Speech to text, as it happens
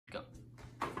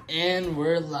And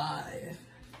we're live.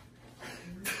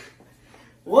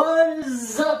 What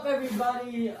is up,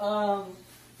 everybody?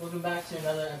 Welcome back to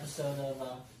another episode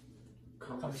of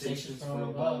Conversations from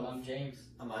Above. I'm James.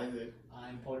 I'm Isaac.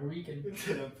 I'm Puerto Rican.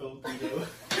 I'm Filipino.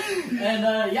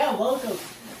 And yeah, welcome.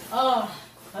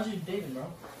 How's your day been, bro?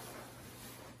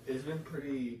 It's been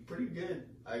pretty good.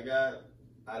 I got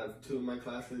out of 2 of my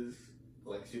classes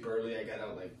like super early. I got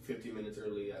out like 50 minutes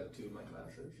early out of 2 of my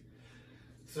classes.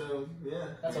 So yeah,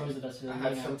 That's always the best feeling. I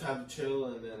had some time to chill,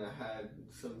 and then I had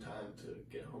some time to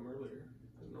get home earlier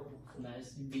than normal.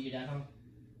 Nice. You beat your dad home?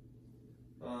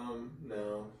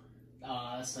 No.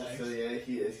 Oh, that sucks. So yeah,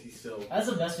 he's still. That's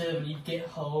the best feeling when you get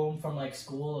home from like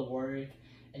school or work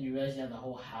and you realize you have the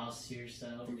whole house to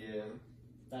yourself. Yeah.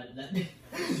 That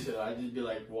So I just be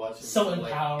like watching so some,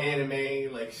 like empowering.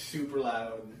 anime, like super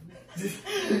loud, just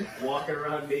walking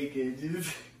around naked.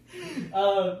 Just.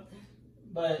 But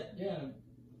yeah,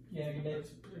 good day.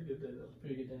 It's a pretty good day though.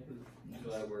 Pretty good day. I'm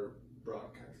glad we're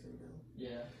broadcasting now.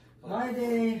 Yeah. My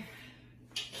day.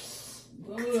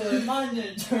 Mine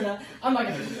didn't turn out. I'm not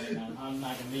gonna be right now. I'm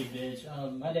not gonna be a bitch.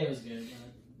 My day was good.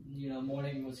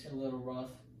 Morning was a little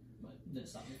rough, but it didn't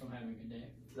stop me from having a good day.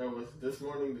 That was this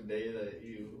morning the day that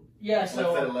you left at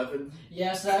 11?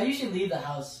 Yeah, so I usually leave the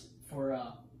house for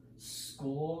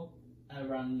school at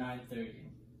around 9:30.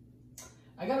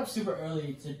 I got up super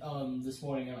early to this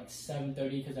morning at like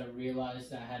 7:30 because I realized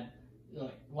that I had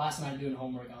last night doing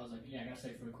homework. I was like, yeah, I gotta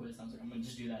study for a quiz. I was like, I'm gonna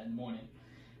just do that in the morning.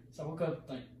 So I woke up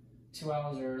like 2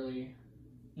 hours early.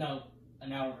 No,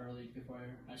 an hour early before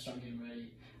I started getting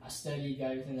ready. I studied,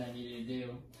 got everything that I needed to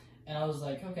do. And I was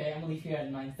like, okay, I'm gonna leave here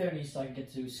at 9:30 so I can get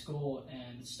to school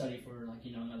and study for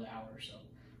another hour or so.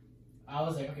 I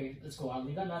was like, okay, let's go. I'll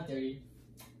leave at 9:30.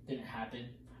 Didn't happen.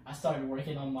 I started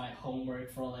working on my homework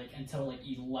for until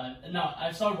 11. No,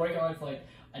 I started working on it for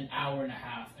an hour and a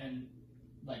half, and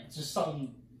just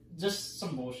some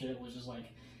bullshit was just I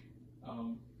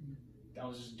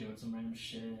was just doing some random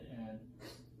shit and.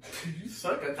 You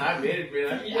suck at time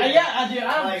management. Yeah, I do.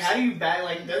 How do you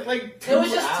bag that's it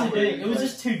was just today. It was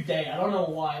just today. I don't know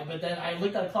why, but then I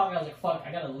looked at the clock and I was like, "Fuck,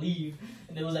 I gotta leave."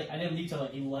 And it was I didn't leave till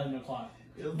 11 o'clock.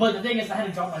 But the thing is, I had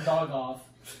to drop my dog off,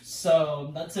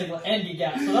 so that took and get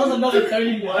gas. So that was another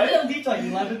 30 minutes. I didn't leave till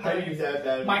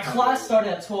 11:30. My class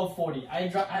started at 12:40.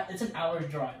 It's an hour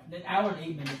drive, an hour and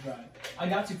 8-minute drive. I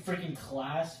got to freaking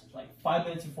class 5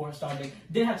 minutes before it started.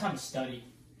 Didn't have time to study.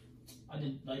 I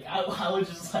did I was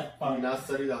just fuck. Did you not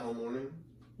study the whole morning?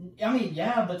 I mean,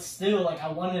 yeah, but still, I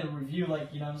wanted to review,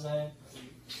 you know what I'm saying?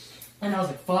 And I was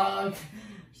like, fuck.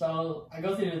 So I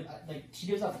go through, she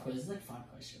gives out the quiz. It's 5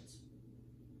 questions.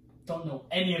 Don't know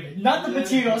any of it. Not the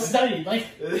material I studied. I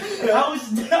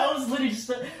was literally just,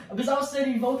 because I was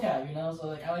studying vocab,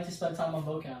 So I like to spend time on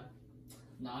vocab.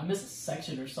 Nah, I missed a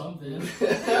section or something.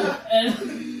 And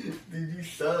Dude, you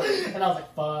suck. And I was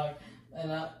like, fuck.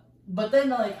 And but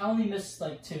then I only missed 2. I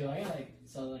got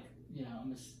I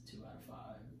missed 2 out of 5,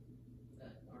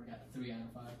 or got 3 out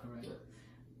of 5 correct.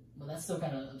 But that's still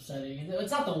kind of upsetting.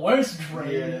 It's not the worst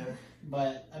grade, yeah.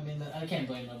 But I mean I can't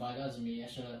blame nobody. That was me. I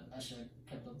should have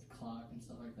kept up the clock and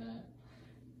stuff like that.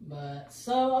 But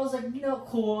so I was like,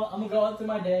 cool. I'm gonna go out through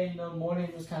my day.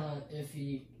 Morning was kind of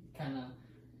iffy.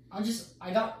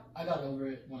 I got over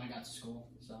it when I got to school.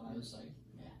 So I was like,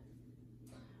 yeah.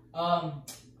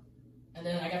 And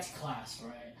then I got to class,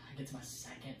 right? I get to my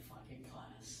second fucking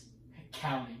class.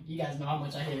 Accounting. You guys know how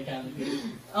much I hate accounting.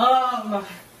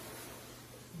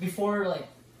 Before,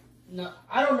 no,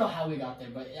 I don't know how we got there,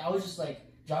 but I was just,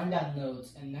 jotting down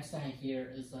notes, and next thing I hear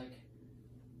is,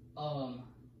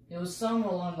 it was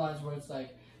somewhere along the lines where it's,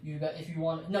 if you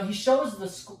want, no, he shows the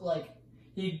school,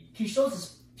 he shows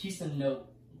this piece of note,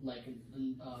 it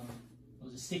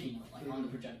was a sticky note, on the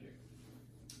projector.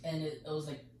 And it was,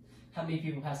 how many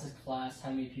people pass this class,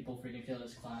 how many people freaking fail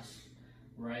this class,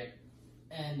 right?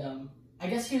 And I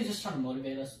guess he was just trying to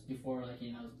motivate us before,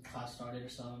 class started or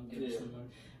something, give us some money,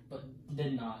 but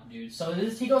did not, dude. So he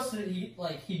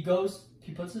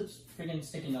puts his freaking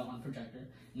sticky note on the projector,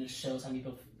 and it shows how many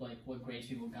people, what grades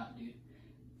people got, dude.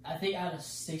 I think out of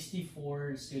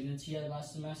 64 students he had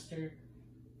last semester,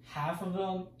 half of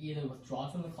them either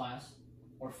withdrawn from the class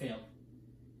or failed.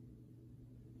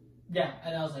 Yeah,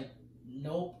 and I was like,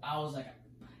 nope. I was like,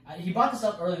 he brought this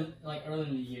up early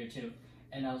in the year too,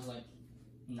 and I was like,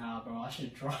 nah, bro, I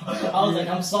should drop. I was like,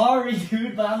 I'm sorry,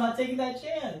 dude, but I'm not taking that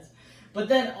chance. But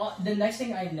then the next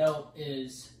thing I know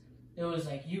is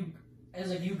you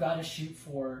gotta shoot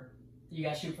for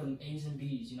them A's and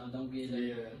B's, don't get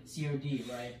C or D,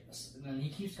 right? And then he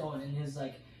keeps going, and his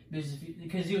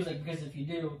because he was because if you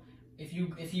do,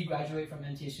 if you graduate from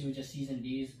MTSU with just C's and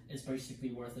D's, it's basically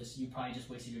worthless. You probably just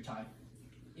wasted your time.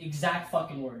 Exact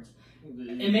fucking words.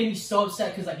 It made me so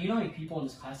upset because, like, you know how many people in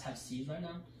this class have C's right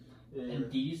now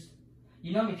and D's.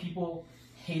 You know how many people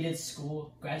hated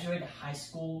school, graduated high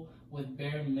school with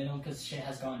bare minimum because shit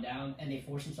has gone down, and they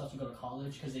force themselves to go to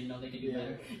college because they know they can do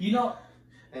better. You know.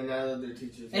 And now that their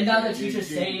teachers. And now the teacher's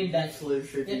saying that. If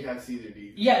you have C's or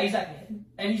D's. Yeah, exactly.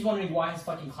 And he's wondering why his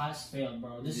fucking class failed,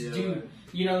 bro. This dude,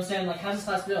 you know what I'm saying? Like, how's his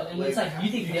class failed? And it's like, you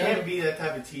think you can't be that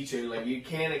type of teacher. Like, you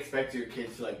can't expect your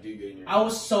kids to like do good in your. I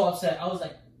was so upset. I was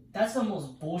like, that's the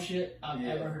most bullshit I've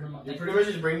ever heard in my life. You pretty much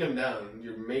just bring them down.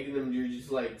 You're making them. You're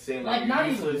just like saying like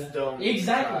not useless, don't.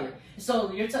 Exactly.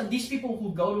 So you're telling these people who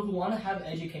want to have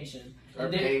education. Are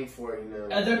paying for it, you know.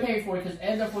 They're paying for it because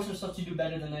they're forcing themselves to do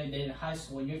better than they did in high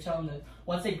school. And you're telling them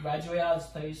once they graduate out of this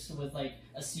place with like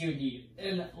a C or D,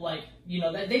 and like you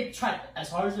know they tried as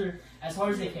hard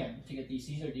as they can to get these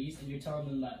C's or D's, and you're telling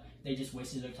them that they just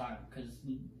wasted their time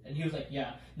and he was like,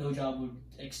 yeah, no job would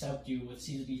accept you with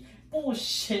C's or D's.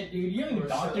 Bullshit, dude. You know,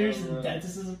 doctors and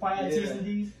dentists and probably have C's and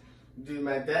D's. Dude,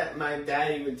 my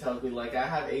dad even tells me like I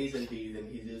have A's and D's, and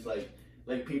he's just like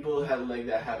people have like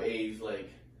that have A's like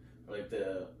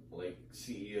the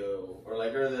CEO or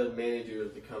the manager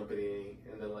of the company,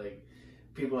 and then like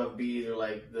people have B's or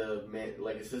like the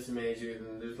assistant managers,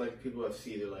 and there's like people have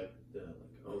C, they're like the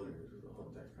owners of the whole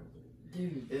entire company.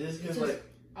 Dude, it's just because like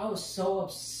I was so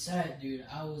upset, dude.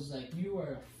 I was like, you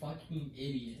are a fucking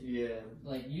idiot. Yeah.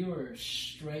 Like you were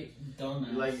straight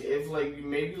dumbass. Like if like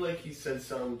maybe like he said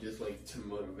something just like to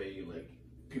motivate you, like.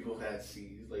 People had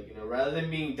C's, like, you know, rather than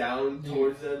being down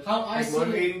towards them,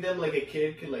 motivating them like a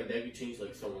kid could that could change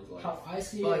like someone's life. How I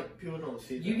see but, like people don't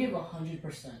see. You give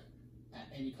 100% at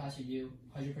any class you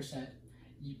do, 100%.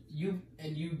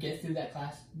 You get through that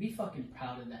class. Be fucking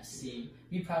proud of that C.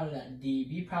 Be proud of that D.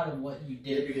 Be proud of what you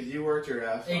did. Yeah, because you worked your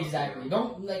ass off. Exactly.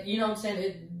 Don't you know what I'm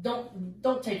saying?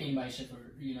 Don't take anybody's shit for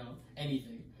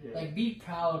anything. Yeah. Like be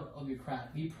proud of your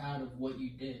craft. Be proud of what you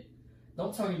did.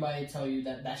 Don't tell anybody to tell you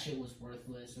that shit was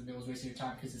worthless or it was wasting your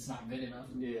time because it's not good enough.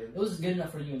 Yeah. It was good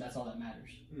enough for you, and that's all that matters.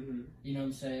 Mm-hmm. You know what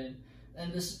I'm saying?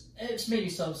 And it's made me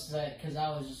so upset because I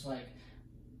was just like,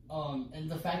 and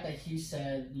the fact that he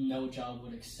said no job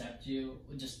would accept you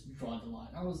would just draw the line.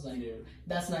 I was like,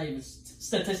 that's not even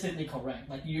statistically correct.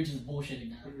 Like you're just bullshitting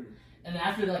now. Mm-hmm. And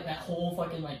after like that whole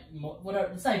fucking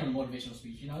whatever, it's not even a motivational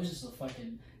speech. You know, it's just a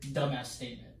fucking dumbass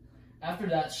statement. After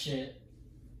that shit.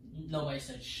 Nobody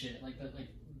said shit. Like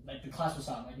the class was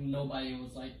silent. Like nobody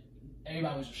was like,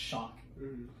 everybody was just shocked.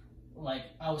 Mm-hmm. Like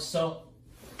I was so.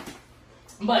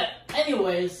 But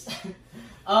anyways,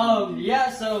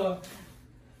 yeah. So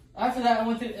after that, I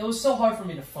went through. It was so hard for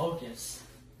me to focus,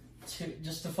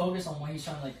 to focus on what he's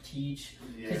trying to like teach,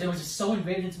 because it was just so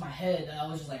ingrained into my head that I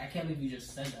was just like, I can't believe you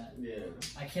just said that. Yeah.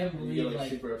 I can't believe you're like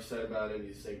super upset about it. And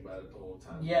you think about it the whole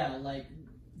time. Yeah, like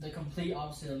the complete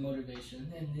opposite of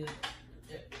motivation, and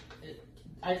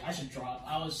I should drop.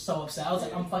 I was so upset. I was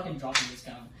like, I'm fucking dropping this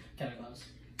kind of class.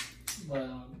 But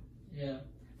yeah.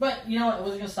 But you know what? It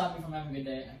wasn't gonna stop me from having a good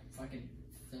day. I fucking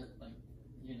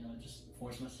just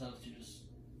forced myself to just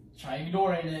try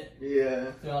ignoring it.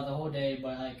 Yeah. Throughout the whole day,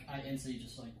 but like I instantly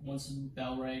just like once the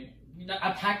bell rang,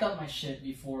 I packed up my shit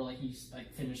before like he's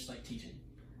like finished like teaching.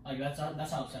 Like that's how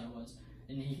upset I was.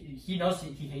 And he knows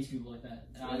he hates people like that.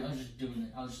 And I was just doing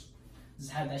it. I was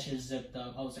just had that shit zipped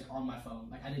up. I was like on my phone.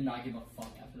 Like I did not give a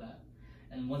fuck after that.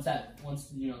 And once time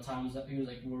was up, he was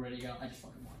like, "We're ready to go." I just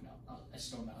fucking walked out. I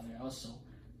stormed out of there. I was so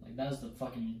like, that was the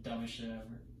fucking dumbest shit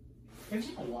ever. Have you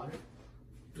seen the water?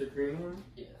 The green one?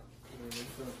 Yeah.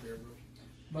 It's not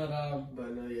terrible.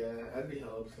 But no, yeah, I'd be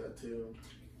hell upset too.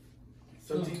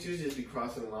 Some teachers just be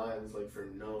crossing lines like for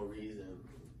no reason.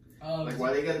 Like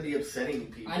why they gotta be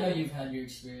upsetting people? I know you've had your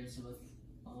experience with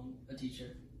a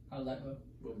teacher. How did that go?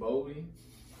 With Bowie?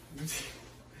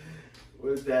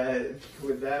 with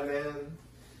that man,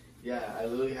 yeah, I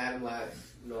literally had him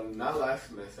not last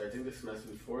semester, I think the semester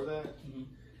before that. Mm-hmm.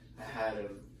 I had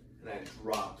him and I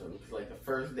dropped him because like the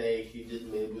first day he just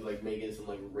was like making some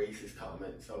like racist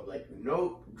comments, so I was like,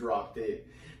 nope, dropped it.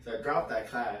 So I dropped that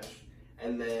class,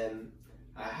 and then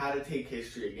I had to take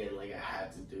history again. Like I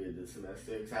had to do it this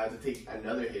semester because I had to take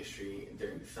another history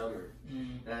during the summer.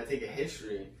 Mm-hmm. And I take a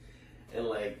history, and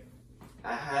like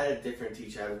I had a different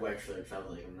teacher. I had Wexler, because I was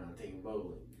like, I'm not taking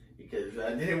Bowie because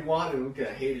I didn't want him because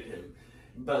I hated him.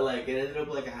 But like it ended up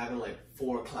like having like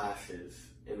 4 classes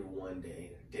in one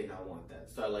day. I did not want that,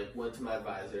 so I like went to my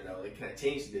advisor and I was like, can I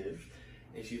change this?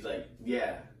 And she's like,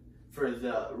 yeah.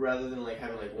 Rather than like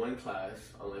having like 1 class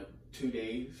on like 2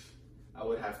 days, I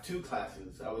would have 2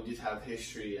 classes. I would just have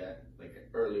history at like an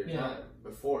earlier time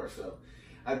before. So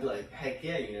I'd be like, heck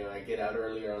yeah, you know, I get out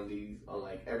earlier on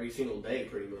like every single day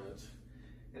pretty much.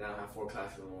 And I'll have 4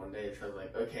 classes in one day. So I was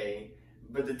like, okay.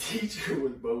 But the teacher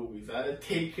was Bowie, so I had to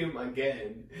take him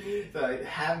again. So I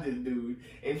have this dude,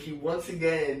 and he once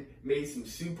again made some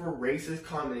super racist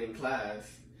comment in class.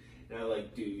 And I was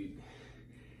like, dude,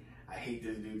 I hate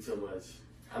this dude so much.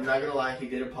 I'm not gonna lie, he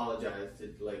did apologize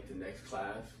to like the next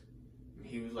class.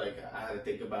 He was like, I had to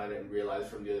think about it and realize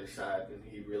from the other side, and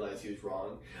he realized he was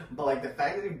wrong. But like the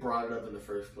fact that he brought it up in the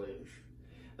first place,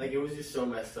 like it was just so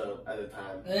messed up at the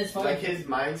time. It's funny. Like his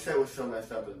mindset was so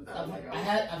messed up at the time.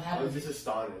 I was just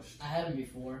astonished. I had him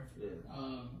before. Yeah.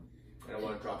 I don't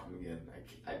want to drop him again.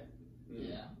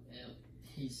 Yeah.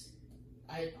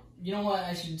 You know what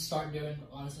I should start doing?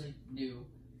 Honestly,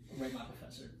 rate my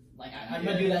professor. Like I'm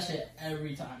gonna do that shit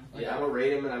every time. Like, I'm gonna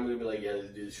rate him, and I'm gonna be like, yeah,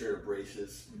 this dude's straight up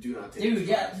racist. Do not take. Dude,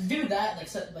 yeah, do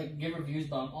that. Like give reviews,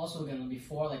 but I'm also gonna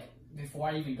before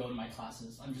I even go to my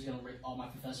classes, I'm just gonna rate all my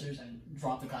professors and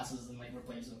drop the classes and like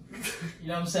replace them. You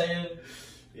know what I'm saying?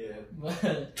 Yeah.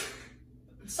 But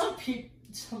some people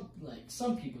just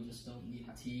don't need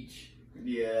to teach.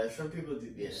 Yeah, some people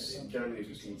do. Yeah, they don't need to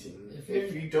be teaching.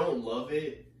 If you don't love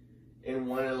it and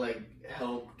want to like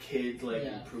help kids like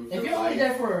improve their life. If you're only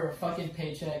there for a fucking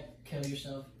paycheck, kill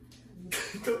yourself.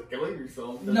 Killing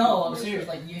yourself? No, I'm serious.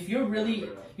 Like if you're really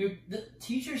the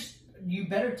teachers, you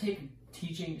better take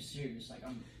teaching serious. Like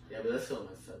yeah, but that's still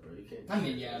messed up, bro. You can't. I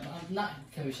mean, yeah, I'm not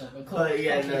kill yourself, but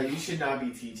yeah, no, you should not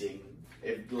be teaching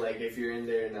if you're in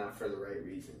there not for the right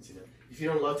reasons, you know. If you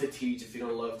don't love to teach, if you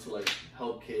don't love to like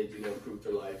help kids, you know, improve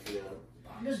their life, you know.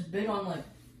 I'm just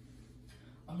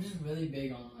really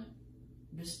big on like,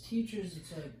 this teachers.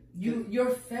 It's like you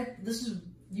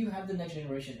have the next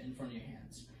generation in front of your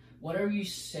hands. Whatever you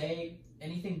say,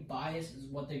 anything biased is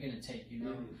what they're gonna take, you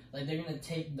know. Like they're gonna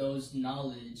take those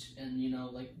knowledge and you know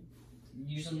like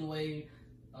use them the way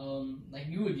like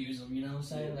you would use them, you know what I'm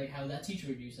saying? Like how that teacher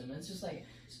would use them. And it's just like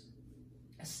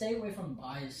stay away from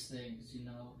biased things, you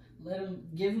know.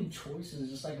 Give them choices,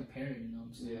 just like a parent, you know what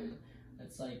I'm saying?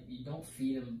 It's like you don't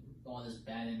feed them all this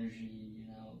bad energy, you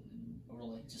know,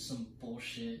 or like just some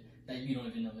bullshit that you don't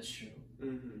even know is true,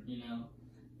 you know.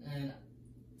 And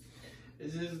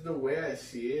it's just the way I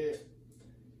see it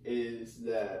is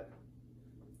that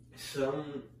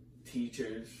some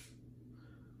teachers,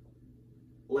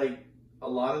 like a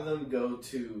lot of them go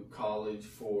to college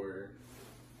for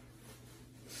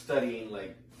studying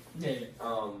like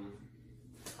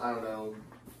I don't know,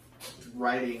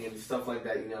 writing and stuff like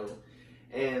that, you know,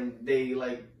 and they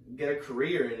like get a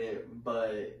career in it,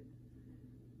 but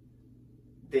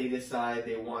they decide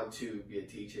they want to be a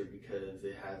teacher because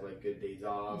it has like good days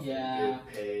off, good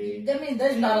pay. I mean,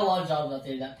 there's not a lot of jobs out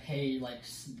there that pay like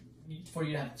for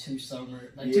you to have 2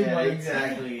 summer, like 2 months,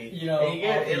 exactly. You know,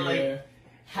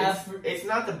 it's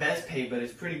not the best pay, but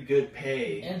it's pretty good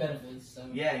pay and benefits. So.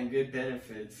 Yeah, and good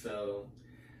benefits. So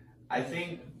I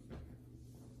think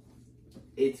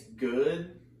it's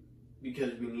good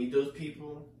because we need those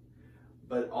people,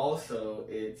 but also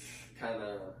it's kind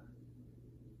of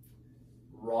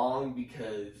wrong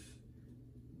because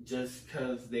just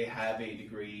because they have a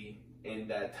degree in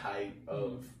that type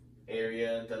of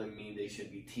area doesn't mean they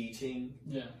should be teaching.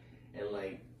 Yeah. And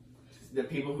like the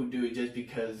people who do it just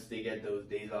because they get those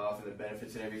days off and the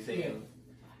benefits and everything.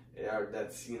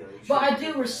 That's, you know. But I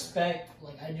do respect,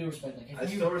 like, I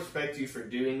still respect you for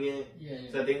doing it. Yeah.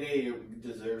 So I think they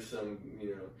deserve some,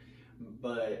 you know.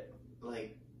 But,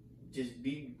 like, just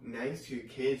be nice to your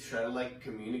kids. Try to, like,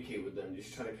 communicate with them.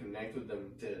 Just try to connect with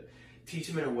them to teach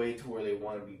them in a way to where they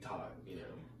want to be taught, you know.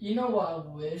 You know what I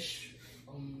wish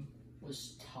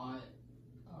was taught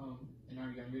in our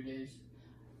younger days?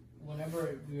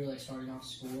 Whenever we were, like, starting off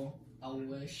school, I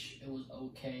wish it was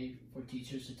okay for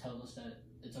teachers to tell us that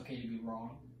it's okay to be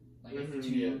wrong. Like,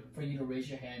 for you to raise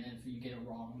your hand, and if you get it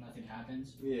wrong, nothing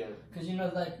happens. Yeah. Because, you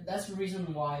know, like, that's the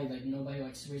reason why, like, nobody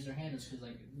likes to raise their hand is because,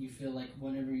 like, you feel like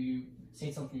whenever you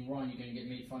say something wrong, you're going to get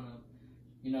made fun of.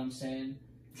 You know what I'm saying?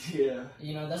 Yeah.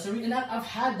 You know, that's the reason. And I've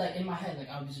had that in my head. Like,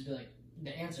 I would just be like,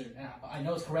 the answer, I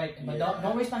know it's correct, but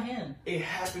don't raise my hand. It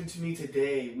happened to me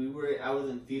today. I was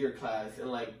in theater class,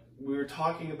 and, like, we were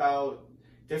talking about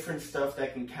different stuff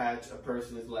that can catch a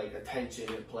person's like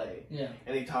attention in play. Yeah.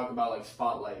 And they talk about like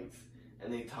spotlights,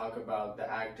 and they talk about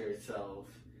the actor itself,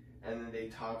 and then they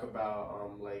talk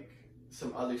about like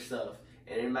some other stuff.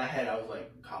 And in my head, I was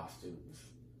like, costumes.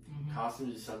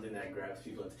 Costumes is something that grabs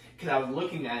people. Because I was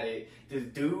looking at it, this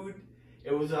dude.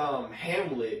 It was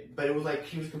Hamlet, but it was like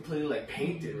he was completely like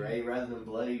painted, right? Rather than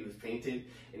bloody, he was painted,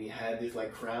 and he had this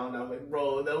like crown. I was like,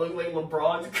 bro, that looked like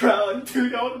LeBron's crown,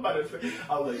 dude. I was about to say,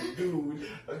 I was like, dude,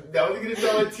 I was gonna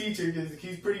tell my teacher because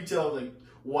he's pretty chill. I was like,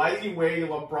 why is he wearing a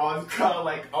LeBron's crown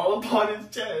like all upon his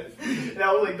chest? And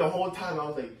I was like, the whole time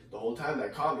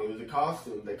that caught me. It was a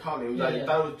costume that caught me. It was I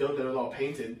thought it was dope that it was all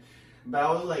painted, but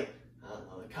I was like, I don't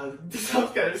know, like, this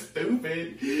sounds kind of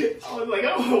stupid. I was like,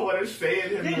 I don't want to say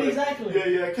it. Yeah, like, exactly.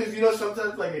 Yeah, because you know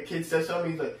sometimes like a kid says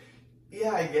something, he's like,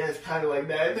 yeah, I guess, kind of like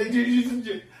that.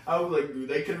 I was like, dude,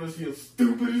 that kid must feel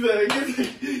stupid as that. I guess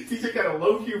like, teacher kind of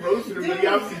low-key roasted him, but he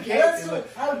obviously can't.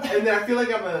 And then I feel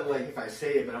like I'm like, if I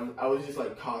say it, but I was just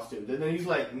like costumed. And then he's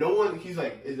like, he's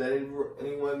like, is that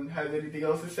anyone has anything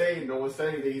else to say? And no one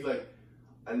said anything. He's like,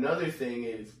 another thing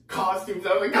is costumes.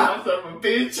 I was like, God, son of a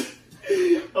bitch.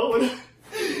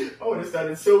 I would have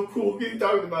sounded so cool. He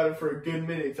talked about it for a good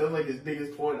minute. That was like his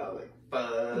biggest point. I was like,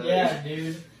 fuck. Yeah,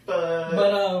 dude.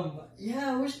 But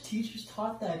yeah, I wish teachers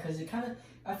taught that because it kind of,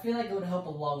 I feel like it would help a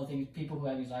lot with people who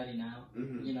have anxiety now.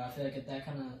 Mm-hmm. You know, I feel like that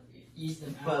kind of eased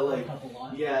them out. But like, help a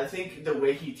lot. yeah, I think the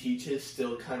way he teaches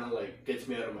still kind of like gets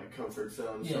me out of my comfort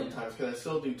zone sometimes because I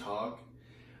still do talk,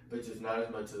 but just not as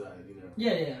much as I, you know.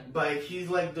 Yeah. But he's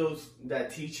like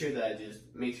that teacher that just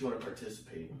makes you want to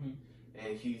participate,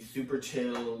 and he's super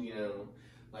chill, you know.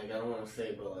 Like I don't want to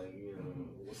say, but like you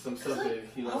know, some stuff that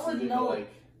he lets them do,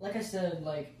 like I said,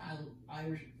 like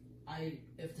I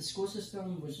if the school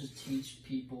system would just teach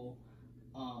people,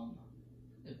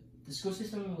 if the school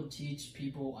system would teach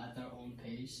people at their own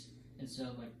pace instead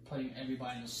of like putting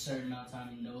everybody in a certain amount of time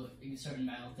and know a certain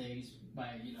amount of things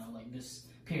by like this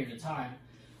period of time,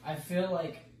 I feel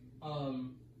like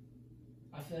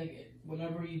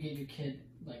whenever you get your kid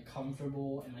like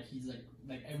comfortable and like he's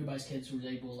like everybody's kids who's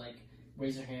able like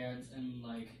raise their hands and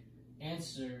like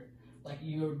answer. Like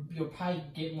you'll probably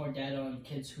get more data on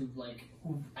kids who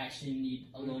actually need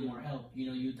a little more help. You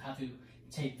know, you'd have to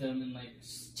take them and like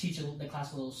teach the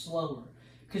class a little slower.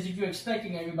 Because if you're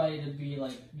expecting everybody to be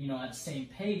like at the same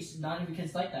pace, not every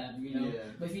kid's like that. You know,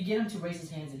 but if you get him to raise his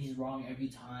hands and he's wrong every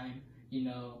time,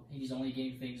 he's only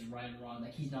getting things right and wrong.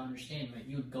 Like he's not understanding. Right,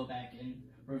 you would go back and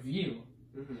review.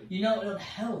 You know, it would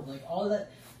help. Like all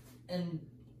that and.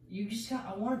 You just got.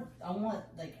 I want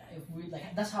like if we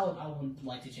like. That's how I would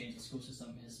like to change the school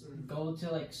system. Is go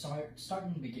to like start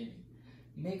in the beginning,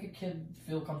 make a kid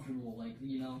feel comfortable. Like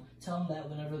tell them that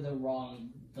whenever they're wrong,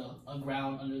 a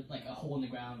ground under like a hole in the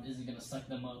ground isn't gonna suck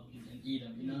them up and eat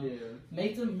them. You know,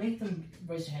 make them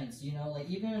raise their hands. Like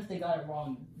even if they got it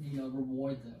wrong,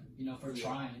 reward them. For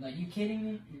trying. Like you kidding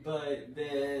me? But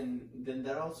then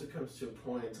that also comes to a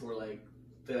point where like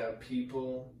there are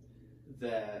people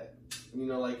that.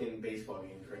 Like in baseball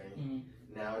games, right?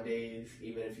 Nowadays,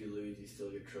 even if you lose, you still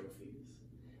get trophies.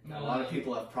 Now, a lot of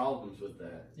people have problems with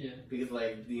that. Yeah. Because,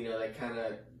 that kind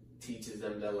of teaches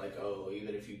them that,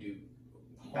 even if you do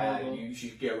bad, you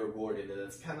should get rewarded. And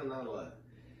that's kind of not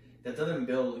that doesn't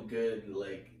build good,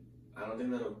 I don't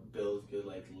think that'll build good,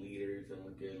 leaders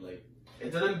and good,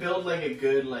 it doesn't build, a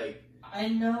good, I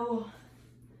know.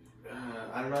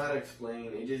 I don't know how to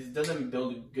explain. It just doesn't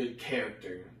build a good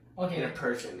character. In a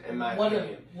person, in my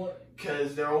opinion.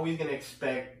 Because they're always going to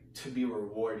expect to be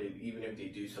rewarded even if they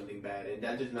do something bad. And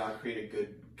that does not create a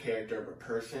good character of a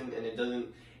person. And it's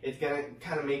going to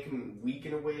kind of make them weak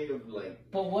in a way of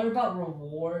But what about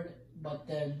reward, but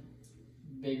then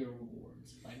bigger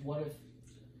rewards? Like what if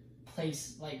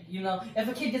if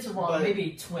a kid gets it wrong,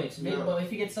 maybe Twix. But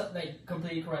if he gets something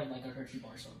completely correct, like a Hershey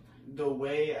bar or something. The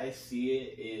way I see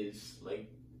it is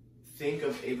think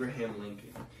of Abraham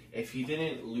Lincoln. If he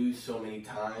didn't lose so many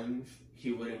times,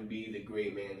 he wouldn't be the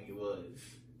great man he was.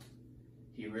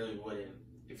 He really wouldn't.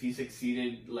 If he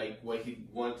succeeded, what he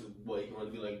wanted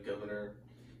to be governor,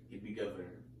 he'd be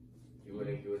governor. He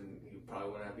probably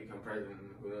wouldn't have become president.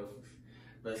 Who knows?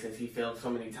 But since he failed so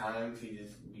many times, he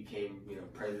just became,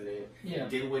 president. Yeah.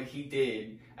 And did what he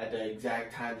did at the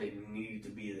exact time that he needed to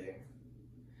be there.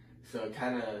 So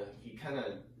he kind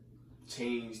of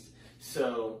changed.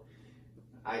 So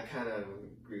I kind of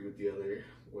agree with the other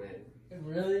way.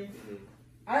 Really?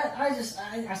 I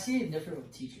see it different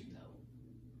with teaching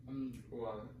though.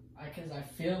 Why? Because I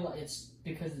feel like it's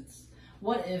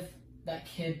what if that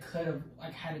kid could have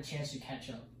had a chance to catch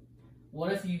up?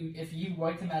 What if you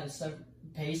worked him at a certain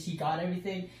pace, he got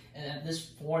everything, and at this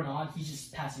 4 and on, he's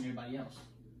just passing everybody else.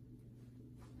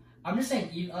 I'm just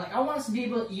saying, I want us to be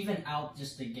able to even out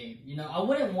just the game. I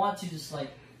wouldn't want to just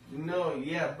No,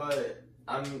 yeah, but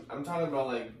I'm talking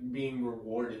about being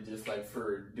rewarded just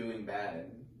for doing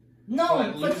bad. No,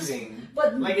 but losing.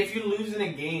 But if you lose in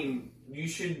a game, you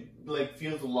should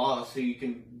feel the loss so you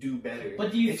can do better.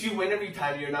 But if you win every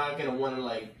time, you're not gonna want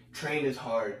to train as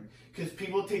hard because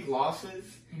people take losses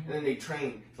and then they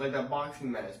train. It's like that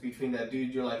boxing match between that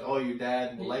dude. You're like, oh, your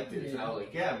dad liked this, and I was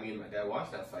like, yeah, me and my dad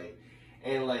watched that fight,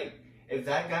 and if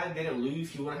that guy didn't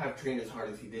lose, he wouldn't have trained as hard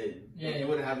as he did. Yeah. He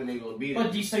wouldn't have been able to beat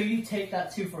But him. so you take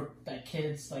that too for like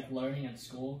kids like learning at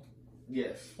school?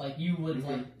 Yes. Like you would Mhm.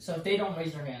 like, so if they don't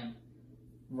raise their hand,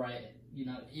 right? You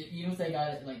know, even if they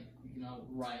got it like, you know,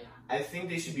 right. I think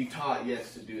they should be taught,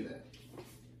 yes, to do that.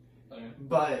 Okay.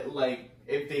 But like,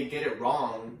 if they get it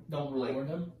wrong, Don't reward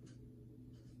them.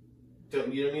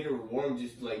 you don't need to reward them.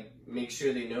 Just like make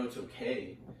sure they know it's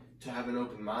okay to have an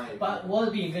open mind. But what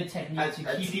would be a good technique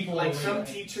to keep people like away?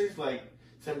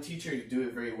 some teachers do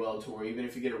it very well to where even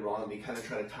if you get it wrong, they kind of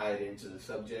try to tie it into the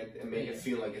subject and make it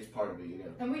feel like it's part of it, you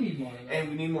know. And we need more of that. And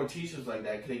we need more teachers like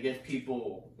that because it gets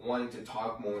people wanting to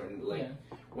talk more and like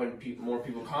when more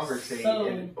people conversate,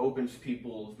 it opens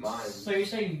people's minds. So you're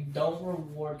saying don't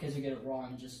reward kids who get it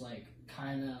wrong, just like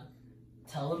kind of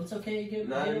tell them it's okay to get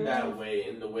Not get in it that wrong? way.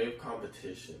 In the way of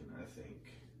competition, I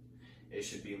think it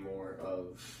should be more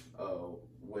of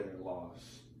win and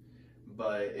loss.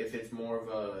 But if it's more of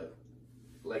a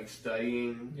like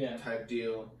studying type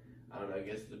deal, I don't know. I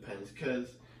guess it depends. Because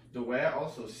the way I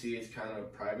also see it's kind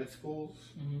of private schools.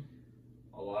 Mm-hmm.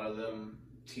 A lot of them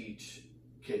teach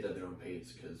kids at their own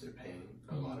pace because they're paying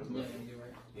a lot of money. Yeah, you're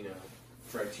right. You know,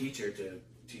 for a teacher to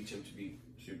teach him to be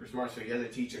super smart. So he has a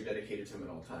teacher dedicated to him at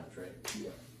all times, right? Yeah.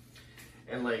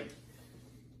 And like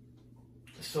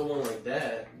someone like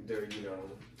that, they're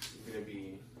gonna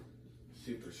be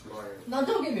super smart. No,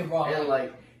 don't get me wrong. And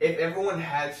like if everyone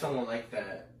had someone like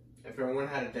that, if everyone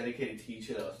had a dedicated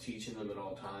teacher that was teaching them at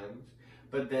all times,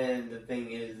 but then the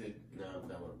thing is, that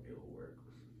wouldn't be able to work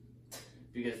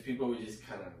because people would just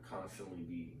kind of constantly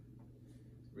be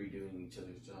redoing each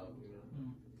other's job, you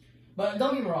know. But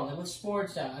don't get me wrong, like with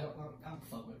sports, I don't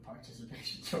fuck with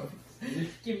participation trophies.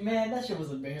 Yeah, man, that shit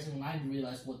was embarrassing when I didn't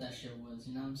realize what that shit was.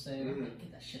 You know what I'm saying? I'm like,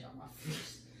 get that shit out of my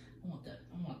face. I want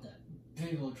that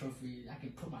big old trophy I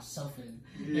can put myself in.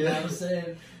 You know what I'm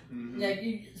saying? Mm-hmm.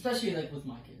 Like, especially like with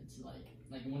my kids,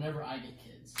 like whenever I get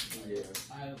kids, like,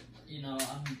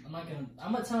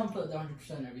 I'm gonna tell them put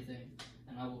 100% in everything,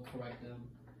 and I will correct them.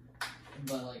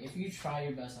 But like, if you try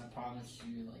your best, I promise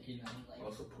you, like, you know, like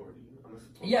I'll support you. I'm gonna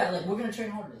support yeah, you. like we're gonna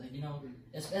train harder, like, you know,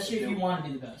 especially if you want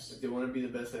to be the best. If they want to be the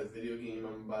best at a video game,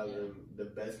 I'm gonna buy them the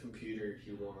best computer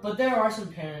he wants. But there are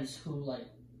some parents who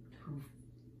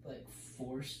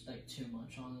force like too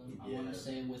much on them. I want to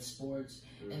say with sports,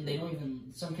 and they don't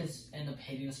even. Some kids end up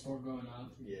hating the sport growing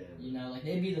up. Yeah. You know, like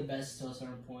they'd be the best to a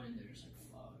certain point, and they're just like,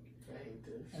 fuck. I hate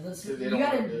this. And that's,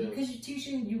 because you're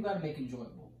teaching, you gotta make it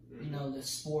enjoyable. You know, the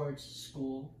sports,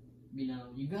 school, you know,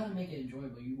 you gotta make it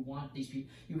enjoyable. You want these people,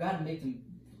 you gotta make them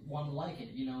want to like it.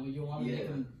 You know, you want to make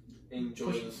them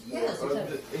enjoy the sport. Yes,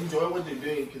 exactly. Enjoy what they're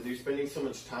doing because they're spending so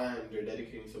much time. They're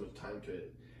dedicating so much time to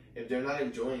it. If they're not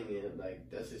enjoying it,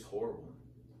 like that's just horrible.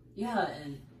 Yeah,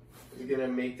 and you're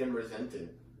gonna make them resent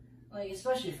it. Like,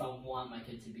 especially if I want my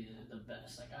kid to be the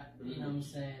best. Like, you know what I'm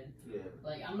saying? Yeah.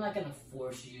 Like, I'm not gonna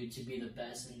force you to be the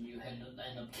best and you end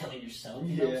up killing yourself.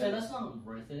 You know what I'm saying? That's not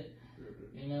worth it.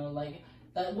 You know, like,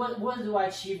 that. What do I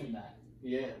achieve in that?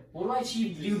 Yeah. What do I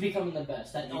achieve you becoming the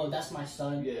best? That's my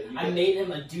son. Yeah, I made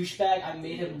him a douchebag. I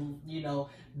made him, you know,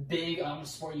 big on a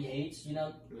sport he hates. You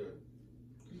know. Yeah.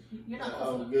 You're not.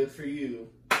 Oh, good for you.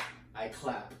 I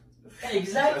clap.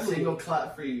 Exactly. A single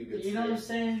clap for you. You know what I'm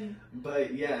saying?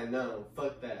 But yeah, no,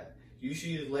 fuck that. You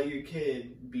should just let your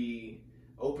kid be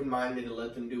open-minded and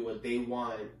let them do what they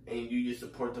want, and you just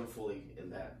support them fully in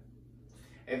that.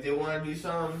 If they want to do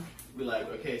something, be like,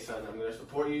 okay, son, I'm gonna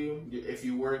support you. If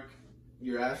you work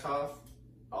your ass off,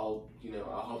 I'll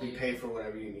help you pay for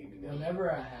whatever you need. You know?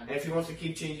 Whenever I have. And if he wants to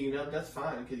keep changing it up, that's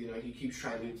fine, because he keeps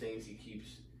trying new things. He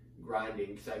keeps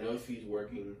grinding. Because I know if he's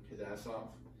working his ass off.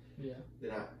 Yeah.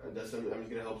 Then I'm just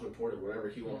gonna help support it, whatever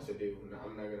he wants to do.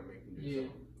 I'm not gonna make him do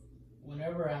something.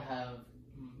 Whenever I have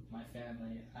my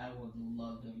family, I would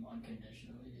love them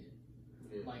unconditionally, dude.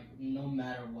 Yeah. Like no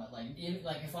matter what. Like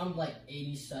if I'm like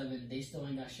 87, they still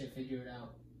ain't got shit figured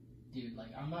out, dude. Like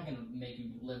I'm not gonna make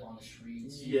you live on the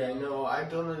streets. Yeah, no, I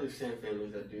don't understand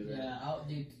families that do that. Yeah,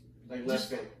 dude. Like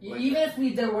even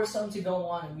if there was something to go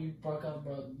on and we broke up,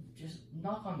 bro, just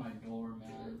knock on my door,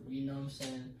 man. You know what I'm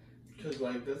saying? Because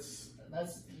like that's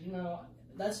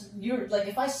you're like,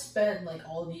 if I spent like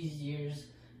all these years,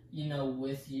 you know,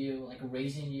 with you, like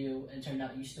raising you, and turned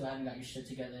out you still haven't got your shit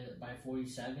together by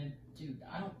 47, dude,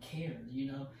 I don't care,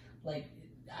 you know, like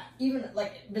even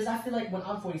like, because I feel like when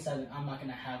I'm 47, I'm not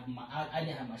gonna have I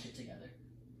didn't have my shit together,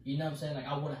 you know what I'm saying? Like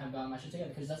I wouldn't have gotten my shit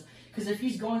together because if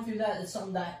he's going through that, it's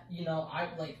something that, you know,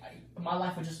 my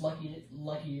life was just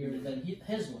luckier than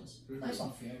his was. That's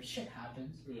unfair. Shit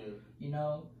happens. Yeah. You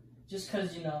know. Just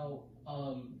because, you know,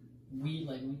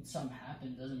 something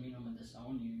happened doesn't mean I'm gonna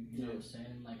disown you. You know what I'm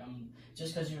saying? Like,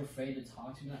 just because you're afraid to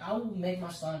talk to me, like, I will make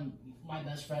my son my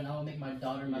best friend. I will make my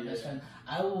daughter my best friend.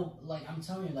 I will, like, I'm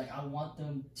telling you, like, I want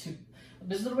them to.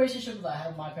 This is the relationship that I have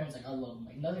with my parents. Like, I love them.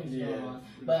 Like, nothing's going on,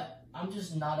 but I'm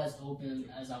just not as open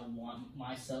as I want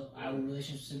our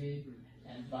relationships to be.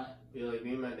 And but like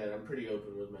me and my dad, I'm pretty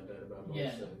open with my dad about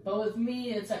my son. But with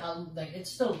me, it's like it's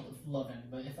still loving.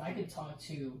 But if I could talk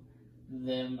to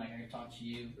them like I could talk to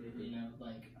you, you know,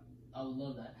 like I would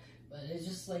love that. But it's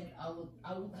just like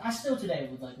I still today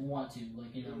would like want to,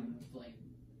 like, you know, like,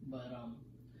 but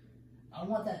I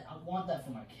want that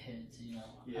for my kids, you know.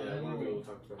 I want to be able to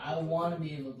talk to them. I want to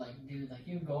be able to, like, dude, like,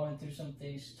 you're going through some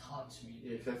things, talk to me.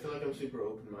 Yeah, because I feel like I'm super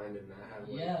open-minded and I have,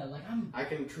 like, I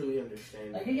can truly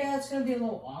understand. Like, yeah, it's going to be a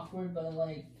little awkward, but,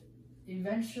 like,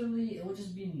 eventually it will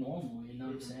just be normal, you know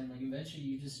what I'm saying? Like, eventually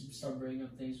you just start bringing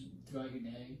up things throughout your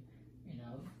day, you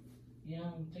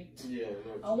know, like,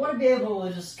 I want to be able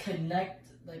to just connect,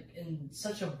 like, in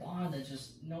such a bond that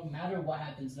just, no matter what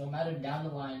happens, no matter down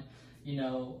the line, you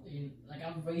know, like,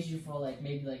 I've raised you for, like,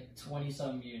 maybe, like,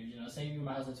 20-some years, you know, say you were in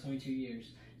my house, like, 22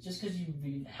 years. Just because you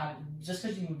moved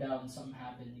out and something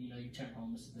happened, you know, you turned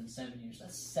homeless within 7 years.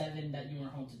 That's 7 that you were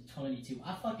home to 22.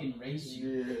 I fucking raised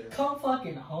you. Yeah. Come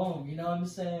fucking home, you know what I'm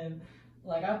saying?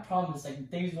 Like, I promise, like,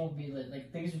 things won't be,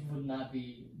 like, things would not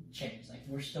be changed. Like,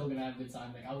 we're still gonna have a good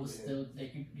time. Like, I was still,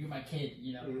 like, you're my kid,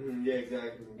 you know? Yeah,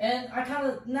 exactly. And I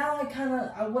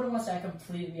wouldn't want to say I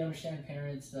completely understand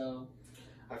parents, though.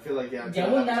 I feel like,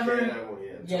 we'll never,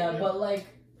 but, like,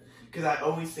 because I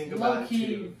always think about it,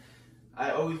 too.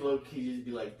 I always low-key just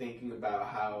be, like, thinking about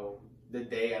how the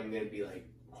day I'm going to be, like,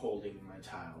 holding my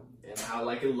child and how,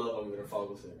 like, in love I'm going to fall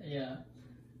with him. Yeah.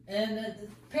 And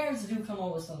parents do come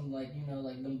up with some, like, you know,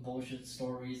 like, them bullshit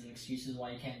stories and excuses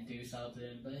why you can't do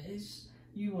something, but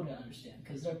you wouldn't understand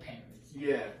because they're parents.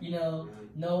 Yeah. You know,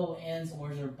 no ands,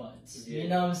 ors, or buts. Yeah. You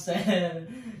know what I'm saying?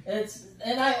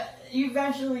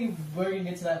 Eventually we're going to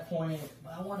get to that point,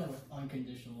 but I want it with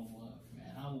unconditional love,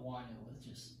 man. I want it with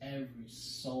just every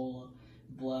soul,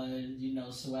 blood, you know,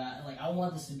 sweat. Like, I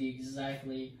want this to be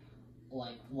exactly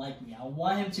like me. I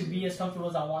want him to be as comfortable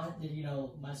as I want, you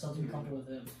know, myself to be comfortable with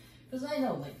him. Because I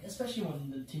know, like, especially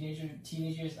when the teenage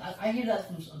years, I hear that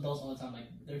from adults all the time. Like,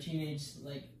 their teenage,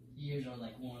 like, years are,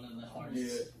 like, one of the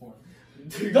hardest for them.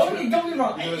 Don't get me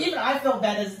wrong. Even I felt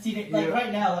bad as a teenager. Like,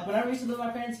 right now, like, whenever I used to live with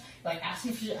my parents, like,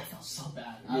 asking for shit, I felt so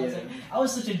bad. I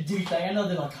was such a douchebag. I know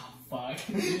they're like, oh, fuck.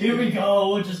 Here we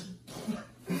go. We'll just...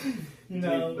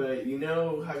 No. But you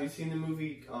know, have you seen the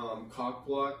movie Cock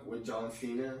Block with John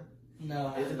Cena?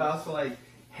 No. It's about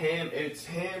it's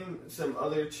him, some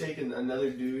other chick, and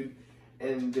another dude,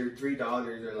 and their 3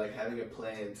 daughters are like having a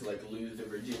plan to like lose their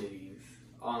virginities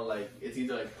on like it's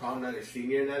either like prom night or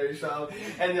senior night or something,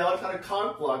 and they all try to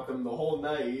cock block them the whole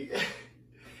night.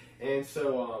 And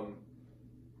so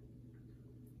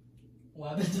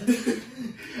what happened?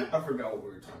 I forgot what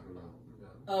we were talking about.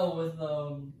 Oh, with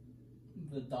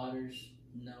the daughters.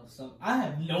 No, I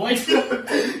have no idea.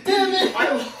 Damn it!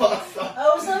 I lost.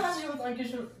 Oh, something has to do with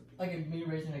like me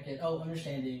raising a kid. Oh,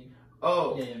 understanding.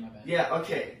 Oh. Yeah, my bad. Yeah,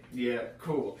 okay. Yeah,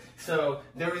 cool. So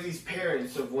there were these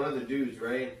parents of one of the dudes,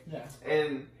 right? Yeah.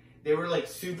 And they were like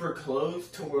super close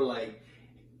to where like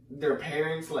their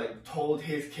parents like told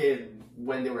his kid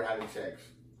when they were having sex.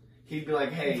 He'd be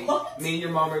like, "Hey, me and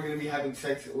your mom are gonna be having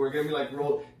sex. We're gonna be like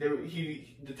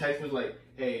the text was like,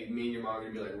 hey, me and your mom are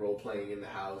gonna be like role playing in the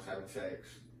house having sex.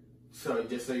 So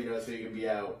just so you know, so you can be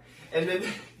out." And then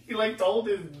he like told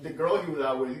the girl he was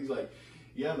out with, he's like,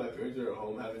 "Yeah, my parents are at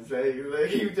home having sex."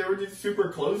 Like, they were just super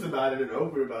close about it and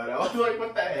open about it. I was like,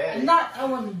 "What the heck?" I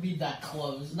want to be that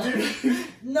close.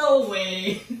 No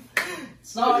way.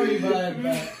 Sorry, but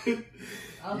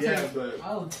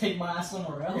I'll take my ass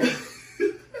somewhere else.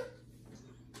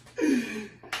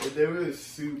 They were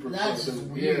super close. That's just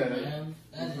weird, man.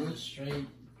 That is just straight.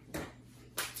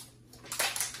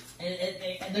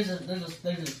 And there's a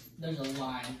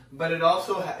line. But it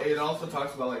also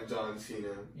talks about like John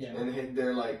Cena. Yeah. And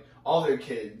they're like all their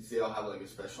kids. They all have like a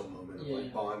special moment of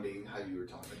like bonding. How you were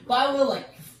talking about. But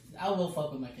I will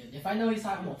fuck with my kid. If I know he's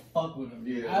hot, I'm gonna fuck with him.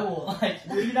 Yeah. I will, like,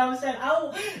 you know what I'm saying?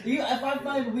 If I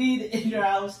find weed in your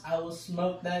house, I will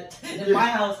smoke that. In my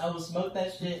house, I will smoke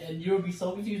that shit, and you'll be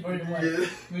so confused. But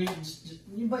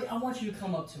I want you to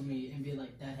come up to me and be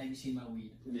like, "Dad, have you seen my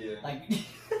weed?" Yeah. Like,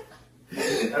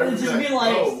 just be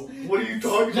like, "Oh, what are you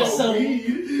talking about?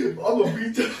 Weed? I'm a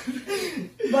beat."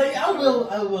 But I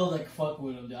will like fuck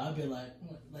with him, dude. I'll be like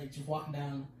just walk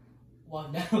down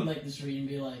like the street and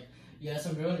be like, Yeah,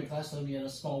 some girl in your class told me he had a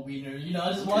small wiener. You know,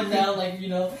 I just walked out like, you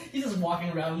know, he's just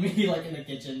walking around me like in the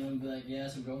kitchen and be like, yeah,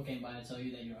 some girl came by to tell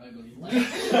you that you're ugly. Like,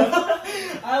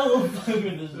 I will fuck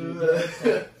with this dude.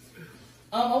 So,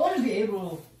 I want to be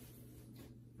able,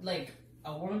 like,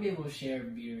 I want to be able to share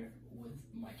beer with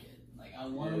my kid. Like, I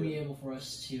want to be able for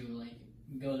us to like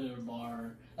go to a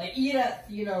bar, like eat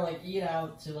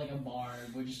out to like a bar.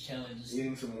 We're just chilling, just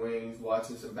eating some wings,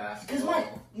 watching some basketball.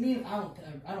 Because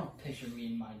I don't picture me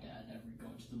and my dad ever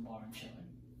going to the bar and chilling.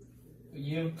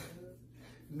 You?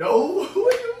 No,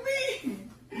 what do you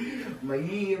mean?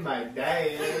 Me and my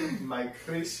dad, my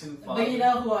Christian father. But you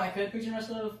know who I could picture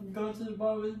myself going to the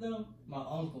bar with though? My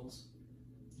uncles.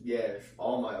 Yes,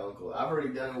 all my uncles. I've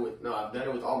done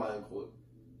it with all my uncles.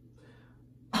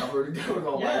 I've already done it with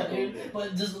all my uncles. Yeah, dude.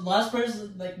 But just the last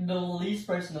person, like the least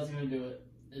person that's gonna do it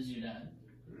is your dad.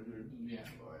 Mm-hmm. Yeah.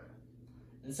 Oh,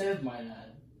 yeah. And same with my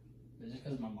dad. But just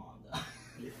because my mom though.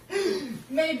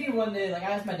 Maybe one day, like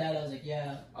I asked my dad, I was like,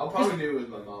 yeah. I'll probably do it with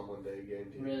my mom one day,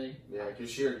 guaranteed. Really? Yeah,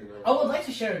 because she already knows. I would like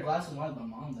to share a glass of wine with my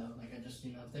mom though. Like I just,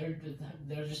 you know, if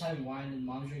they're just having wine and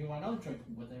mom's drinking wine, I'll drink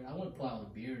with her. I wouldn't pull out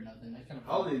a beer or nothing. That's kind of.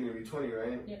 How old are you gonna be? 20,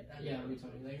 right? Yeah, I'll be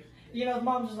 20. Like, you know,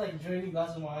 mom's just like drinking a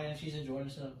glass of wine and she's enjoying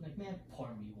herself. Like, man, pour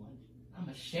me one. I'm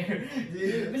a share.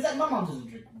 Yeah. Because my mom doesn't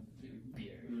drink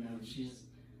beer. You know,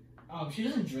 she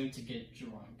doesn't drink to get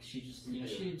drunk. She just, you know,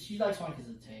 she likes wine because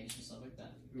of taste and stuff like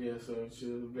that. Yeah, so it's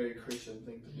a very Christian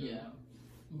thing to do. Yeah,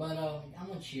 but I'm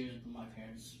gonna cheers with my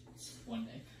parents one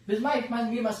day. Because me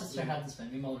and my sister have this thing.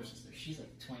 Me and my older sister, she's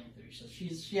like 23, so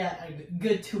she had a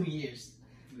good 2 years.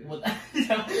 Yeah. With that, you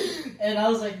know? And I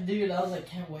was like, dude,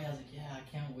 can't wait. I was like, yeah, I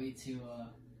can't wait to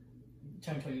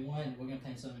turn 21. We're gonna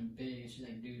plan something big. And she's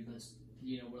like, dude, let's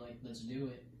do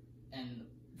it. And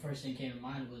first thing came to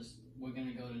mind was we're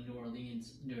gonna go to New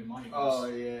Orleans during Mardi Gras. Oh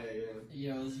yeah.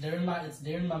 You know, it's during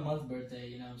my month birthday.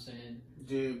 You know what I'm saying?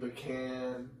 Dude, but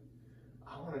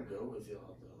I want to go with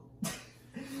y'all though.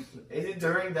 Is it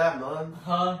during that month?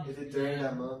 Huh? Is it during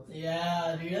that month?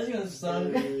 Yeah, dude, that's gonna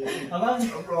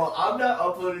suck. Bro, I'm not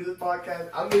uploading this podcast.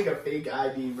 I'm getting a fake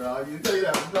ID, bro. I'm gonna tell you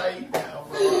that right now,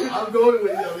 bro. I'm going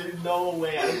with you. There's no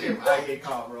way. I don't care if I get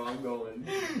caught, bro. I'm going.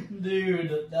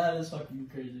 Dude, that is fucking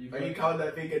crazy. Are you calling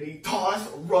that fake ID? Toss,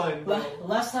 run, bro.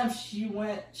 Last time she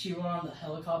went on the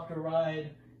helicopter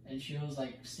ride, and she was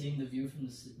like seeing the view from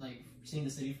seeing the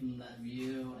city from that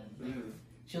view, and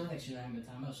she looked like she was having a good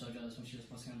time. I was so jealous when she was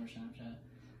posting on her Snapchat.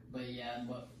 But yeah,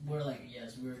 we're like,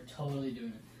 yes, we're totally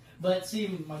doing it. But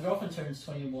see, my girlfriend turns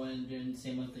 21 during the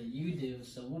same month that you do,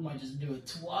 so we might just do it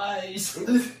twice.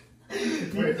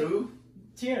 Wait, who?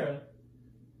 Tiara.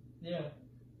 Yeah.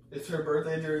 It's her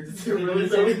birthday during really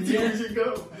 72 years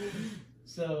ago.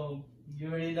 So you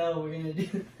already know what we're gonna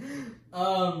do.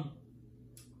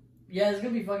 Yeah, it's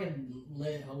gonna be fucking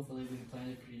lit. Hopefully, we can plan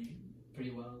it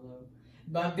pretty well though.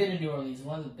 But I've been to New Orleans.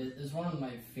 It's one of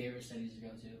my favorite cities to go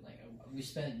to. Like we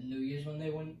spent New Year's one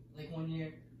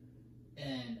year,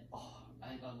 and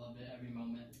I love it every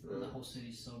moment. The whole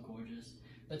city's so gorgeous.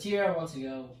 But Tiara wants to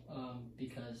go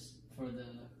because for the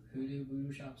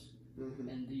voodoo shops,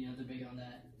 and you know they're big on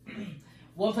that.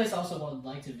 One place I also would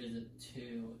like to visit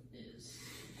too is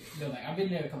go back. I've been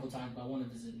there a couple times, but I want to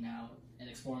visit now and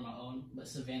explore on my own. But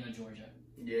Savannah, Georgia.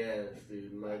 Yes,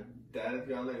 dude. My dad has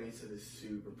gone there and he said it's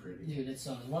super pretty. Dude, it's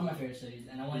one of my favorite cities,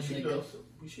 and I want to go.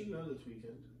 We should go this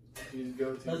weekend. We should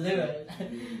go to. Let's do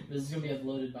it. This is gonna be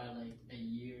uploaded by like a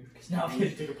year. Cause now we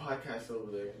should take a podcast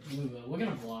over there. We will. We're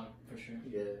gonna vlog for sure.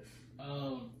 Yes.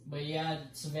 But yeah,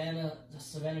 Savannah,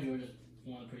 Georgia is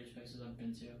one of the prettiest places I've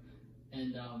been to,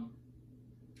 and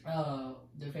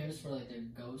they're famous for like their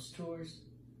ghost tours.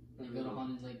 They go to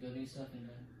haunted like building stuff and.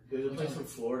 There's a place in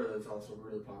Florida that's also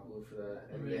really popular for that,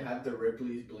 and they have the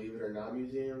Ripley's Believe It or Not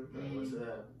Museum. What's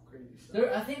that? Crazy stuff.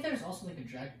 I think there's also like a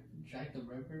Jack the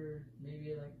Ripper,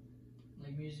 maybe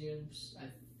like museums. I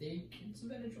think in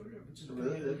Savannah, Georgia, which is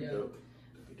really that'd be dope.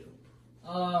 That'd be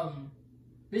dope.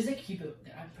 Because they keep it.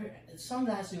 Some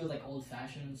that has to do with like old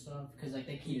fashioned and stuff. Because like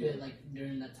they keep it like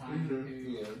during that time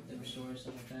period, they restore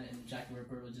stuff like that. And Jack the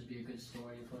Ripper would just be a good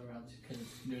story to put around because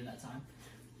during that time.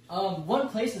 One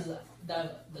place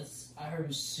that's I heard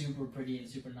was super pretty and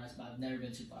super nice, but I've never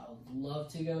been to, but I would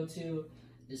love to go to,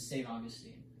 is St.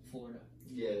 Augustine, Florida.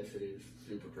 Yes, it is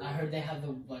super pretty. I heard they have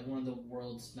one of the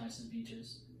world's nicest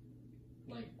beaches.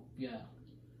 Like, yeah.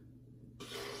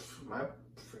 My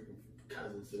freaking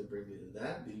cousins didn't bring me to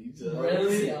that beach.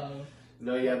 Really?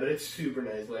 No, yeah, but it's super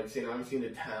nice. Like St. Augustine,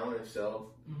 the town itself,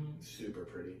 super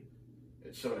pretty.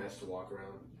 It's so nice to walk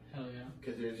around. Hell yeah.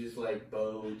 Because there's just like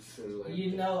boats and like.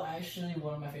 You know, actually,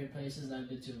 one of my favorite places I've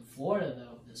been to in Florida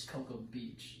though is Cocoa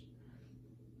Beach.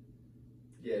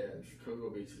 Yeah, Cocoa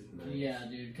Beach is nice. Yeah,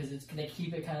 dude, because they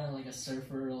keep it kind of like a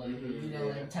surfer, like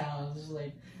like town, just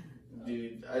like.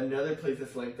 Dude, another place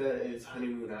that's like that is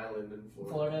Honeymoon Island in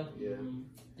Florida. Yeah.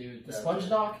 Dude, the Sponge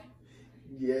Dock.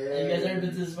 Yeah. You guys ever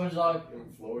been to the Sponge Dock? In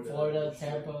Florida. Florida,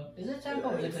 Tampa. Is it Tampa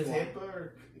or is it Clearwater? Tampa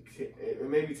or it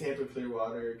may be Tampa,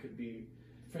 Clearwater. It could be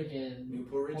freaking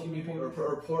Newport Richie or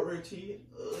Port Richie.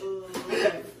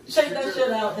 Check that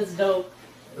shit out. It's dope.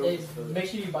 Make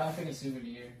sure you buy a freaking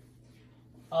souvenir.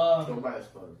 Don't buy a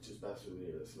sponge. Just buy a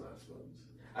souvenir. That's not a sponge.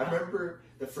 I remember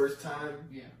the first time.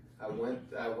 Yeah. I went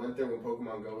there when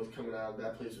Pokemon Go was coming out.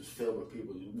 That place was filled with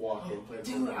people just walking, playing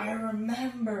Dude, Pokemon. I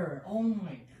remember. Oh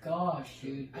my gosh,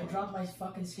 dude. I dropped my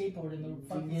fucking skateboard in the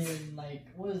fucking, like,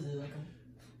 what is it, like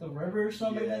the river or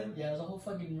something? Yeah. Yeah, there's a whole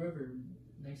fucking river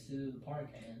next to the park,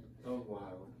 and oh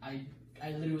wow. I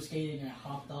literally was skating and I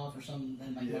hopped off or something,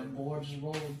 and like my board just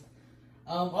rolled.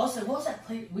 Also, what was that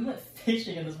place? We went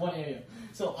fishing in this one area.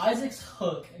 So Isaac's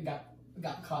hook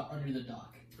got caught under the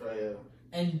dock. Oh yeah.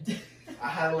 And I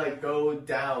had to like go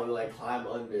down, like climb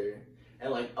under,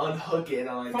 and like unhook it, and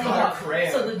I like from got a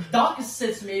cramp. So the dock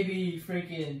sits maybe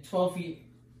freaking 12 feet,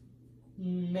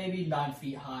 maybe 9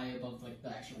 feet high above like the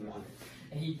actual water.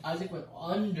 And Isaac went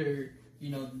under,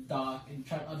 the dock and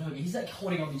tried to unhook it. He's like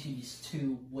holding on between these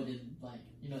two wooden, like,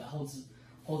 that holds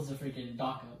the freaking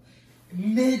dock up.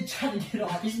 Mid trying to get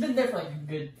off. He's been there for like a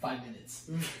good 5 minutes.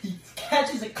 He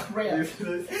catches a cramp.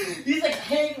 He's like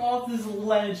hanging off this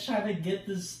ledge trying to get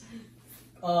this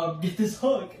hook,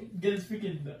 get his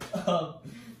freaking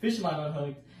fishing line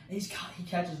unhooked, and he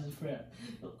catches his cramp.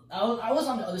 I was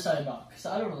on the other side of the dock,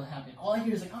 so I don't know what happened. All I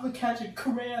hear is like, I'm gonna catch a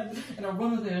cramp, and I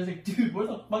run with it. I was like, dude, where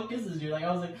the fuck is this dude? Like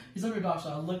I was like, he's under the dock, so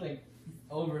I look like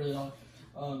over it all.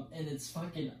 And it's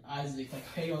fucking Isaac, like,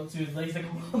 hang on to his legs, like, I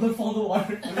want to fall in the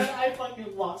water. And I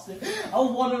fucking lost it. I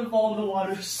want to fall in the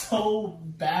water so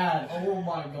bad. Oh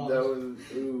my god. That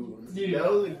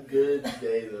was a good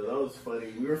day, though. That was funny.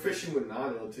 We were fishing with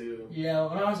Nano, too. Yeah,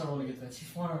 when I was a really good friend.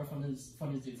 She's one of our funniest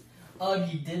dudes.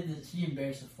 He did this. He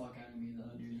embarrassed the fuck out of me,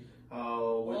 though, dude.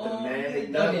 Oh, with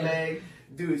the nutmeg.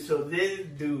 Dude, so this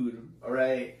dude,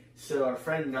 alright, so our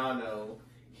friend Nano,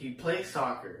 he plays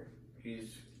soccer. He's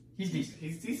decent.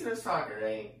 He's decent at soccer,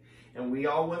 right? And we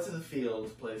all went to the field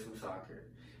to play some soccer.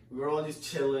 We were all just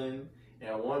chilling, and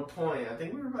at one point, I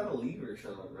think we were about to leave or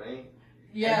something, right?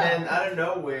 Yeah. And then out of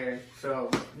nowhere,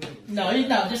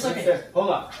 just okay. Hold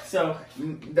on. So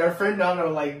our friend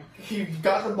Nano, like, he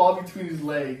got the ball between his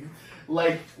legs,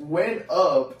 like went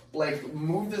up, like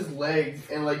moved his legs,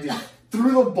 and like just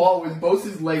threw the ball with both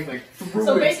his legs, like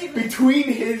threw it between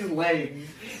his legs,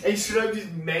 and should have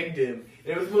just megged him.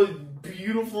 It was the most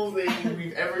beautiful thing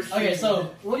we've ever seen. Okay,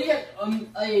 so what do you get?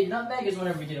 A nutmeg is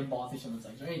whenever you get a ball through someone's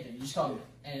legs or anything. You just call it,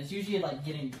 and it's usually like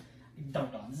getting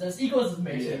dunked on. It's equal as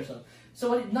embarrassing or something. So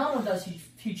what Nano does,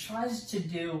 he tries to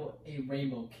do a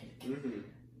rainbow kick,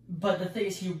 but the thing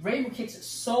is, he rainbow kicks it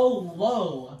so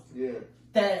low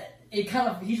that it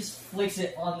he just flicks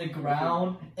it on the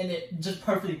ground, and it just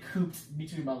perfectly coops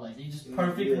between my legs. He just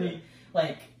perfectly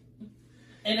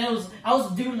and I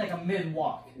was doing like a mid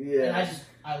walk, and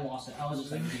I lost it. I was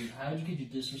just like, dude, how could you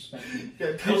disrespect me?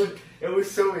 It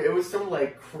was some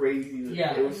like crazy.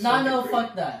 Yeah,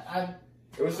 fuck that.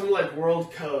 It was some like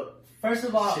World Cup. First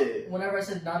of all, whenever I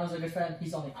said Nano's a good friend,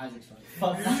 he's only Isaac's friend.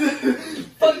 Fuck that.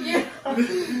 Fuck you.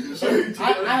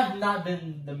 I have not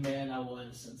been the man I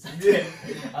was since that day.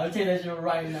 I would tell you that shit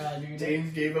right now, dude.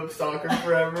 James gave up soccer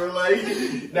forever. Like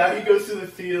now he goes to the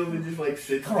field and just like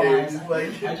sits there. Just,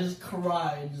 like I just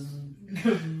cry and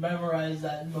just memorize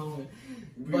that moment.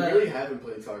 We really haven't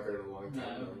played soccer in a long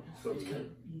time. So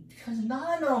because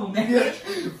Nano, man.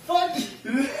 Fuck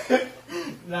you.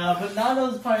 Nah, but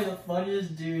Nano's probably the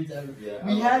funniest dudes ever. Yeah,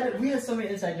 we had so many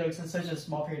inside jokes in such a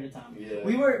small period of time. Yeah.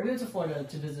 We went to Florida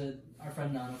to visit our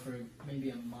friend Nano for maybe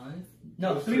a month.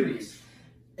 No, 3 weeks.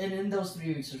 And in those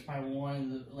 3 weeks, there's probably one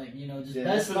of the,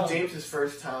 best. This was James's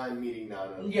first time meeting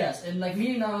Nano. Yes, and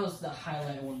meeting Nano was the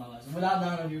highlight of one of my lives. Without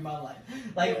Nano, dude, my life.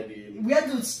 We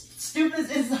had the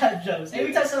stupidest inside jokes.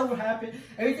 Every time something would happen,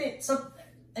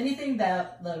 anything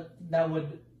that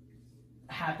would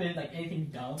happen, like anything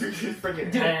dumb.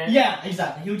 Yeah,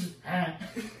 exactly. He would just.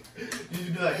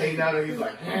 You'd be like, hey, Nano, he's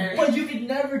like. But you could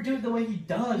never do it the way he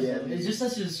does. Yeah, it's just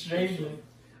such a strange one.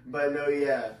 But no,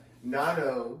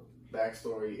 Nano,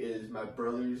 backstory, is my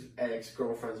brother's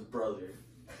ex-girlfriend's brother.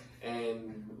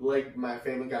 And like my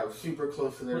family got super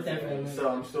close to their family, so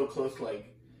I'm still close to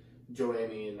like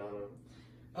Joannie and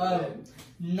Nano.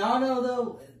 Nano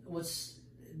though was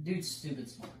dude's stupid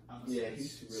smart. Honestly. Yeah,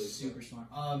 he's really super smart.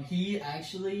 He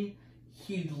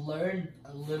he learned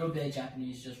a little bit of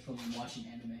Japanese just from watching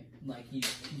anime. Like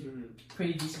he's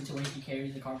pretty decent to where he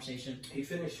carries the conversation. He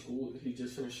finished school. He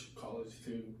just finished college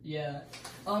too. Yeah.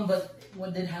 But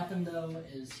what did happen though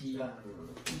is he.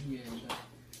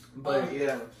 But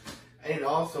yeah, and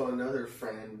also another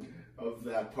friend of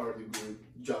that part of the group,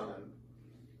 John.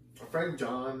 Our friend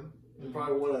John is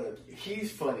probably one of the.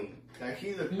 He's funny. Now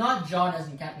he's a. Not John as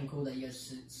in Captain Cool that you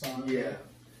guys saw. Yeah.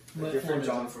 A different Florida.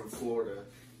 John from Florida.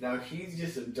 Now he's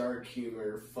just a dark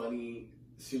humor, funny,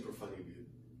 super funny dude.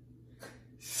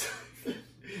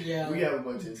 Yeah. We have a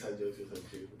bunch of inside jokes with him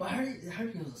too. But I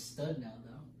heard he was a stud now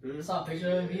though. Mm-hmm. I saw a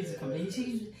picture of him.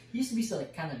 He used to be so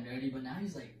like kind of nerdy, but now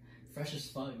he's like fresh as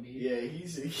fuck, dude. Yeah,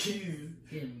 he's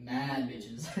getting mad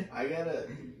bitches. I gotta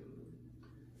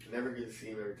never get to see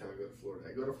him every time I go to Florida.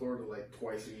 I go to Florida like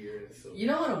twice a year, and it's so. You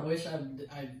know what I wish I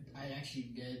actually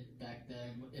did back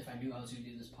then if I knew I was gonna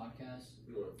do this podcast.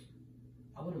 What?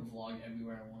 I would have vlogged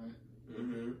everywhere I went.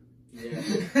 Mm-hmm.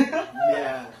 Yeah.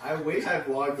 Yeah. I wish I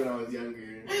vlogged when I was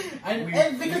younger.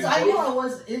 Because I knew I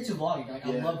was into vlogging. Like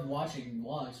I loved watching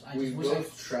vlogs. I just wish I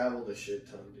traveled a shit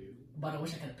ton, dude. But I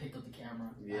wish I could have picked up the camera.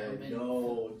 Yeah,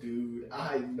 no, dude.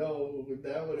 I know.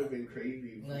 That would have been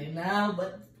crazy. Like now,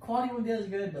 but quality would be as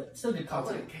good, but still good I content.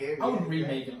 wouldn't care. I would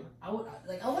remake it. I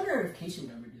wonder if Casey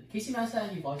would ever do it. Casey Neistat,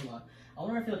 he vlogs a lot. I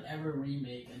wonder if he would ever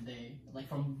remake a day, like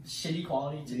from shitty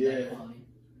quality to good quality.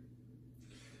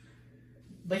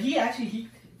 But he's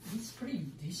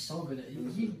so good at it.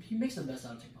 He makes the best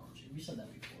out of technology. We said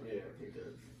that before. Yeah, he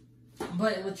does.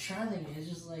 But with traveling, it's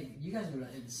just like you guys would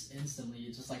instantly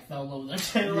just like fell in love with our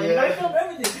channel. Like I filmed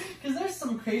everything because there's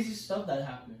some crazy stuff that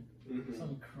happened. Mm-hmm.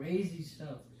 Some crazy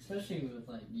stuff, especially with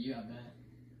like you. I bet.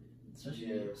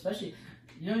 Especially,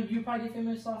 you know, you probably get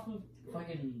famous off of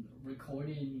fucking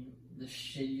recording the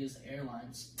shittiest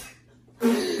airlines.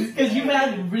 Because you've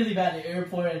had really bad at the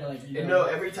airport and like. You know,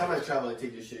 every time I travel, I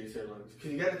take the shitty airlines.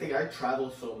 Because you got to think, I travel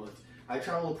so much. I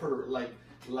travel in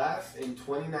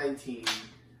 2019,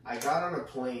 I got on a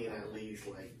plane at least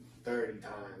like 30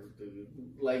 times, dude.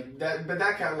 Like that, but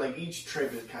that kind of like each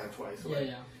trip is kind of twice. So yeah, like,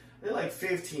 yeah. They're like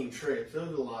 15 trips. It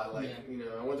was a lot. Like you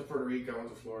know, I went to Puerto Rico, I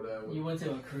went to Florida. You went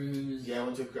to a cruise. Yeah,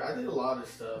 I did a lot of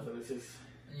stuff, and it's just.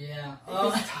 Yeah.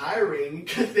 It's tiring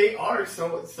because they are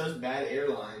such bad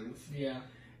airlines. Yeah.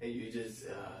 And you just.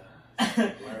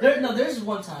 There's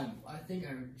one time, I think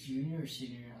our junior or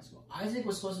senior year in high school, Isaac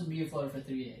was supposed to be in Florida for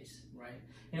 3 days, right?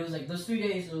 And it was like, those 3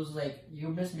 days, it was like, you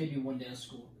missed maybe 1 day of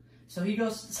school. So he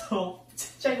goes,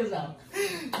 check this out.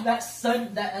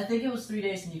 I think it was 3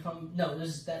 days and you come, no,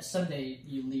 there's that Sunday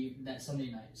you leave, that Sunday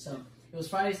night. So it was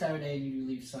Friday, Saturday, and you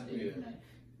leave Sunday night.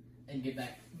 And get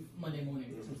back Monday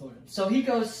morning to Florida. So he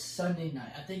goes Sunday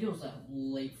night. I think it was a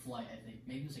late flight. I think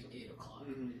maybe it was like 8 o'clock.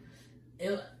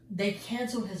 Mm-hmm. They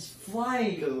canceled his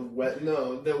flight. The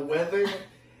weather.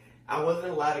 I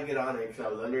wasn't allowed to get on it because I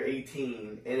was under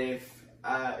 18. And if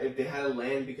they had to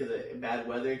land because of bad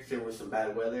weather, because there was some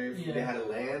bad weather, if they had to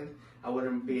land, I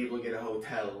wouldn't be able to get a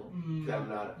hotel because I'm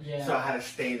not. Yeah. So I had to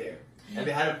stay there. And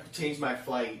they had to change my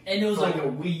flight. And it was like a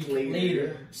week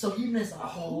later. So he missed a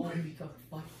whole week of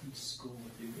fucking school,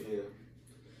 dude. Yeah.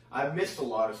 I missed a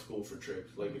lot of school for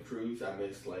trips. Like the cruise, I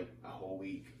missed like a whole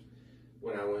week.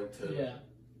 When I went to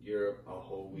Europe, a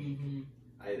whole week. Mm-hmm.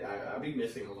 I'd be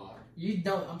missing a lot. You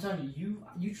don't. I'm telling you,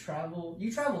 you travel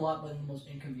a lot, but in the most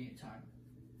inconvenient time.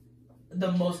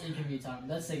 The most inconvenient time.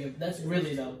 That's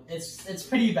really though. It's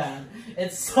pretty bad.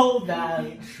 It's so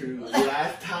bad. True.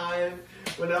 Last time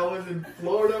when I was in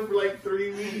Florida for like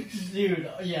 3 weeks, dude.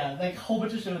 Yeah, like a whole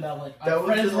bunch of shit that like our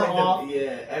friends were off.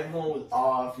 Everyone was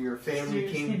off. Your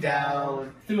family came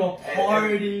down. Threw a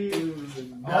party.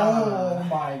 Oh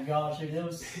my gosh, dude,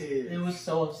 it was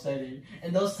so upsetting.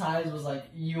 And those times was like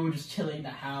you were just chilling in the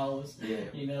house. Yeah.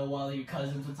 You know, while your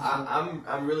cousins would.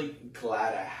 I'm really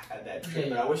glad I had that trip,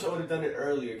 but I wish I would have done it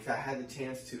earlier because I had the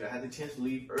chance to. I had the chance to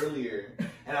leave earlier,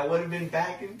 and I would have been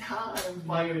back in time,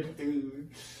 dude.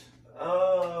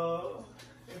 Oh,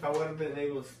 if I would have been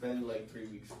able to spend like 3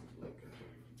 weeks,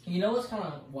 You know what's kind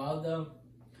of wild though?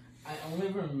 I only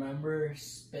remember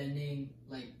spending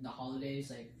like the holidays,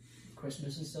 like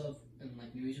Christmas and stuff, and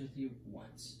like New Year's with you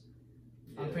once.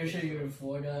 Yeah. I'm pretty sure you were in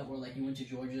Florida, or like you went to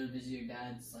Georgia to visit your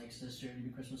dad's like sister to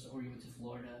do Christmas, or you went to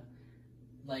Florida.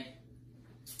 Like,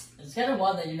 it's kind of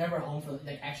wild that you're never home for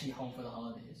actually home for the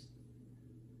holidays.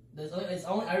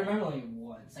 I remember only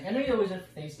once. Like I know you always have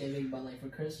Thanksgiving, but like for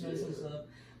Christmas and stuff,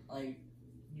 like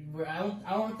I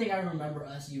don't think I remember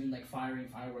us even like firing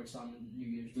fireworks on New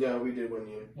Year's. No, we did 1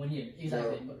 year. 1 year,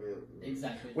 exactly. No,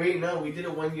 exactly. Wait, no, we did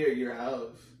it 1 year at your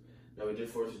house. No, we did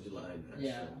 4th of July in Nashville.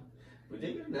 Yeah. We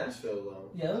did go to Nashville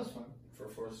though. Yeah, that was fun. For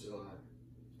 4th of July.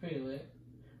 pretty lit.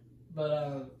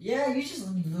 But yeah, you just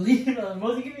leave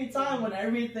Mostly give me time when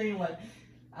everything like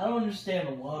I don't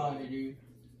understand why, dude.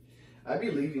 I'd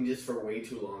be leaving just for way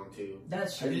too long too.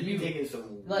 That's true. I'd just be taking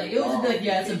some like it was like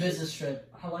yeah, it's a business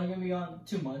trip. How long are you gonna be on?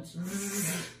 2 months.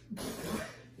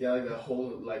 Yeah, like the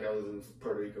whole like I was in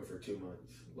Puerto Rico for 2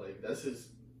 months. Like that's just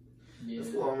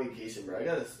that's a long vacation, bro. I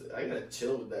gotta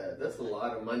chill with that. That's a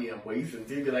lot of money I'm wasting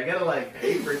too, because I gotta like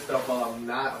pay for stuff while I'm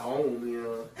not home, you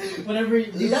know. Whenever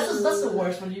dude, that's the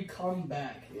worst when you come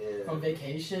back from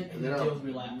vacation and you then deal with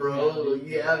your life. Bro,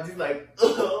 yeah, I'm just like,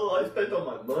 oh, I spent all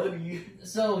my money.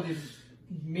 So, dude,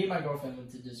 me and my girlfriend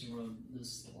went to Disney World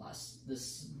this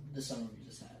summer we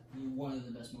just had. One of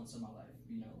the best months of my life.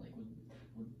 You know, like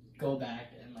would go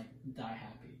back and like die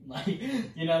happy. Like,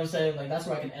 you know what I'm saying? Like that's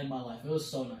where I can end my life. It was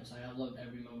so nice. Like, I loved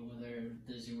every moment with her at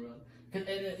Disney World. And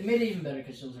it made it even better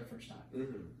because it was her first time.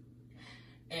 Mm-hmm.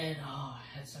 And I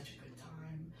had such a good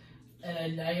time.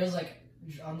 And I was like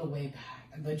on the way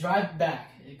back, the drive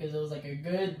back, because it was like a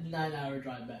good 9-hour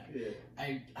drive back. Yeah.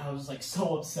 I was like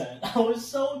so upset. I was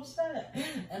so upset.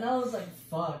 And I was like,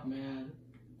 fuck, man.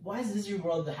 Why is Disney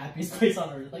World the happiest place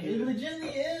on earth? Like, it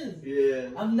legitimately is.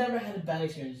 Yeah. I've never had a bad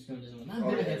experience going to Disney World. I've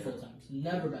been a handful of times.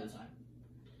 Never a bad time.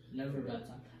 Never a bad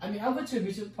time. I mean, I went to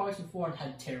amusement parks before and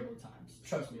had terrible times.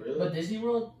 Trust me. Really? But Disney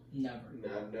World, never. No,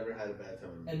 I've never had a bad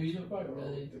time. Amusement park,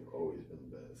 really? They've always been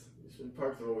the best. Amusement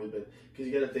parks have always been. Because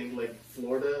you gotta think, like,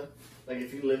 Florida, like,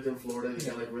 if you lived in Florida, you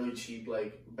got, like, really cheap,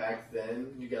 like, back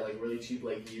then, you got, like, really cheap,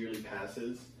 like, yearly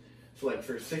passes. So, like,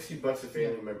 for $60 a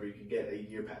family member, you could get a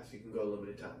year pass. You can go a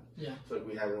limited time. Yeah. So, like,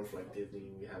 we have one for, like,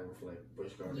 Disney. We have one for, like,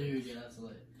 Busch Gardens. Dude, yeah, that's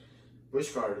lit.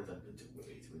 Busch Gardens, I've been to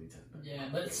way too many times. Yeah,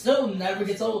 but it still never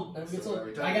gets old. Never gets old.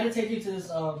 Every time. I gotta take you to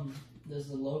this, there's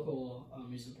a local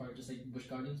amusement park, just like Busch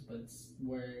Gardens, but it's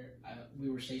where we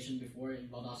were stationed before in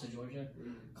Valdosta, Georgia,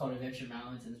 called Adventure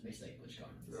Mountains, and it's basically like Busch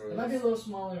Gardens. Oh, it might be a little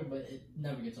smaller, but it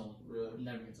never gets old. Really? It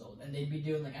never gets old. And they'd be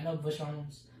doing, like, I know Busch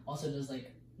Gardens also does,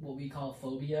 like, what we call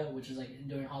phobia, which is, like,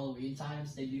 during Halloween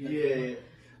times, they do, like, Yeah.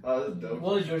 That's dope.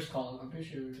 what was yours called? I'm pretty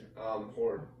sure.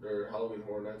 Horror, or Halloween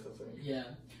Horror Nights, I think. Yeah,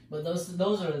 but those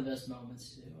are the best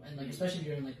moments too, and like especially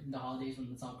during like the holidays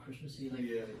when it's all Christmassy. Like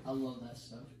I love that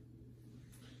stuff.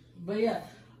 But yeah,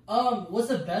 what's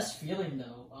the best feeling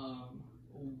though?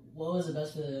 What was the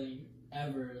best feeling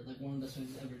ever? Like one of the best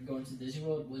feelings ever going to Disney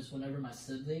World was whenever my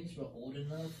siblings were old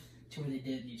enough to where they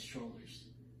didn't need strollers.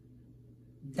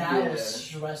 That was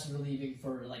stress relieving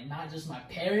for like not just my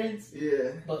parents,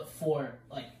 but for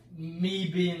like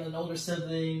me being an older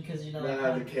sibling, because you know I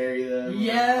have to carry them.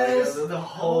 Yes, the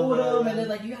hold them, and then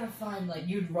like you gotta find like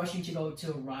you'd rushing to go to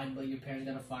a ride, but your parents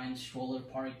gotta find stroller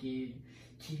parking,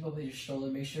 keep up with your stroller,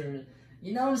 make sure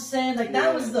you know what I'm saying. Like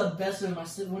that was the best of my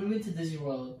when we went to Disney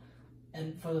World,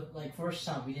 and for the like first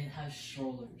time we didn't have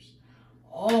strollers.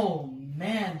 Oh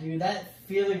man, dude, that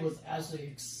feeling was absolutely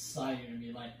exciting to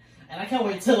me. Like. And I can't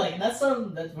wait till like that's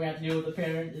something that we have to deal with the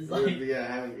parent is like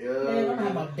man, I'm gonna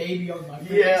have my baby on my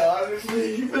face. Yeah,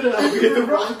 honestly, you better not get the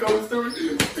roller coaster.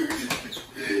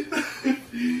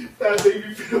 That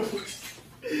baby finna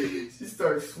she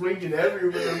starts swinging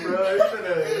everywhere, bro.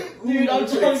 Dude, I'm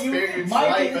telling you, experience my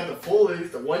life kid, at the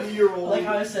fullest. The 1-year-old. Like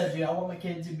how I said, dude, I want my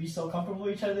kids to be so comfortable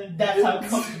with each other. That's how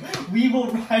comfortable we will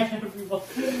ride everyone.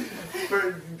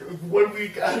 For 1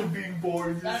 week out of being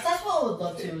born. That's what I would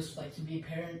love to is like to be a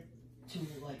parent to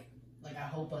like I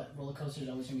hope that roller coasters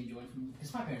always gonna be joined from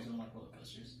because my parents don't like roller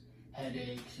coasters.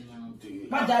 Headaches, you know. Dude,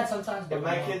 my dad sometimes. If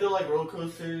my kids don't like roller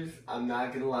coasters, I'm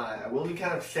not gonna lie. I will be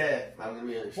kind of upset. I'm gonna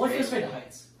be understanding. What's your afraid of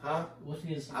heights? Huh? What's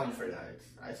your I'm afraid of heights.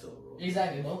 I still roll.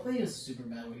 Exactly. Both of you is super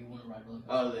bad when you want to ride roller coasters.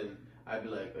 Oh, then I'd be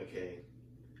like, okay.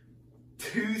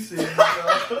 Deuces,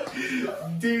 bro.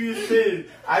 Deuces.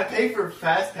 I pay for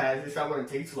fast passes, so I want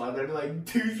to take too long. But I'd be like,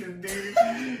 deuces,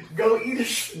 dude. Go eat a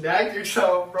snack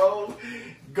yourself, bro.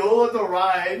 Go on the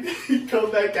ride. Come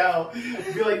back out.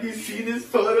 Be like, you see this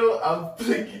photo? I'm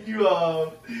flicking you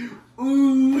off.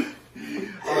 Ooh.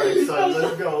 Alright, son,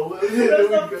 let's go.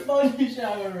 That's the funniest shit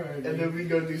I've ever heard. And then we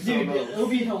go do something else. It'll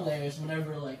be hilarious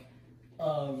whenever like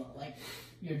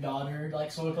your daughter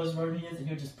like someone close to is and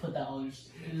he'll just put that on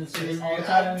his face all the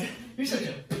time. You're such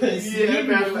a pussy. Yeah,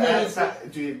 man.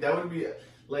 Dude, that would be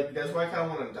like that's why I kind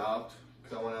of want to adopt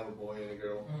because I want to have a boy and a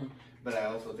girl. But I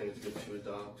also think it's good to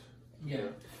adopt. Yeah.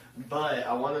 But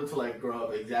I want them to like grow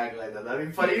up exactly like that. That'd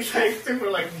be funny. It's like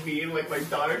super like me and like my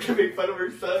daughter can make fun of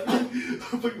her son.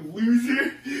 I'm like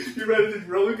loser. You're riding this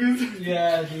roller coaster.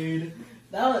 Yeah, dude.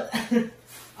 That would.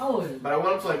 I would. But I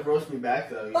want him to like roast me back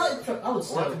though. I would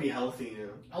still. I want it to be healthy, you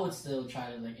know. I would still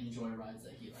try to like enjoy rides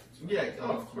that he likes. Yeah,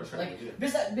 of course. Like,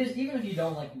 because even if you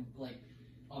don't like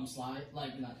slide,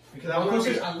 like not. Because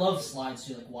I love slides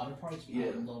too, like water parks. Yeah.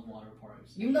 I love water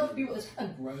parks. Even though people, it's kind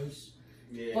of gross.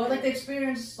 Yeah. But like the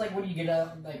experience, like when you get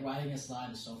up, like riding a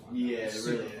slide is so fun. Yeah, It's it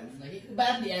super really fun. is. Like, but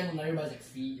at the end, when everybody's like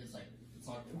feet, it's like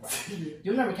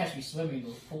you'll never catch me swimming in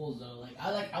those pools though. Like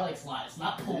I like slides,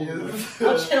 not pools. Yeah.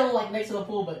 I'll chill like next to the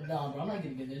pool, but no, bro, I'm not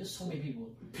gonna get there. There's so many people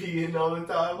peeing all the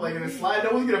time, like in a slide.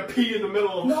 No one's gonna pee in the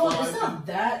middle of a No, slide. it's not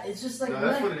that. It's just like No,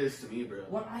 that's what it is to me, bro.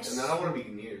 When I and I don't want to be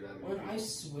near that. When I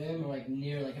swim or like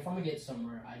near, like if I'm gonna get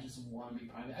somewhere, I just want to be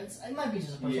private. It might be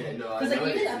just a personal Yeah, thing. no, Because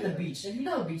like even yeah. at the beach, if you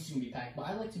know the beach can be packed, but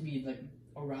I like to be like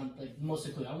around like most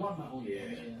secluded. I want my own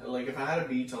area. Like if I had a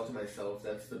beach all to myself,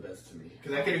 that's the best to me.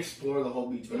 Because I can explore the whole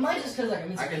beach. It might just because like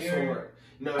I'm I can swim where.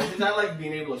 No, it's just not like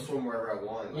being able to swim wherever I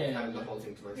want. Like having the whole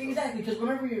thing to myself. Exactly, because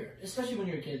whenever you're, especially when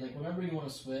you're a kid, like whenever you want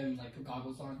to swim, like put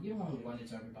goggles on, you don't want to run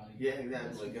into everybody. Yeah,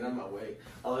 exactly. Like, get out of my way.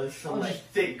 Oh, there's some like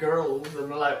thick girls,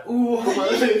 and I'm like, ooh, I'm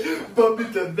like, bump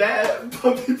into that,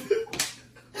 bump into.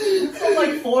 Some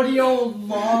like 40-year-old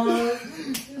mom.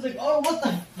 He's like, oh, what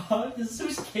the fuck?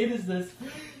 Whose kid is this?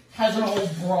 Has an old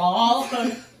bra.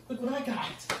 Like, look what I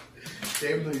got.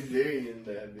 Damn Blazerian,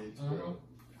 that bitch, bro.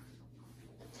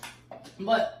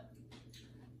 But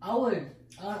I would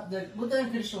with the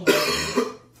unconditional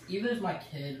love, even if my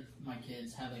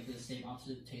kids have like the same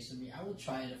opposite taste of me, I would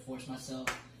try to force myself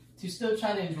to still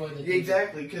try to enjoy the Yeah,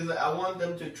 exactly, because I want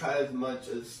them to try as much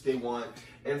as they want,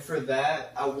 and for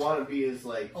that, I want to be as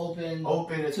like open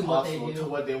as possible to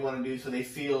what they want to do, so they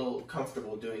feel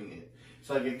comfortable doing it.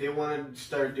 So like if they want to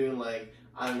start doing like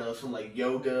I don't know some like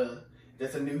yoga.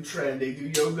 That's a new trend. They do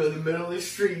yoga in the middle of the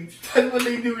streets. That's what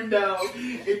they do now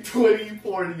in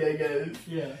 2040, I guess.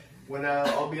 Yeah. When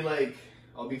I'll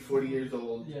be 40 years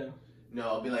old. Yeah. No,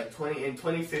 I'll be like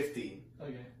 2050.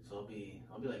 Okay. So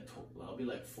I'll be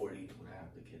like 40 when I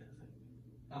have the kid,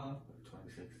 I think.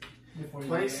 2060.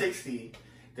 2060.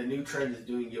 The new trend is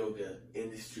doing yoga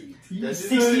in the streets. That's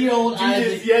 60-year-old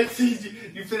Isaac. Yes,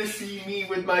 you finna see me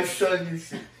with my son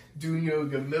doing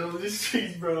yoga middle of the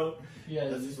streets, bro. Yeah,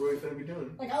 that's just what we're gonna be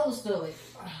doing. Like I will still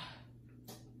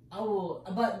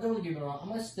but don't get me wrong. I'm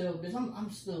gonna still because I'm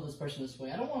still this person this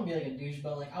way. I don't want to be like a douche,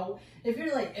 but like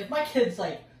if my kid's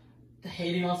like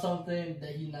hating on something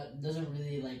that he doesn't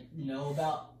really like know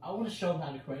about, I want to show him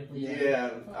how to correctly.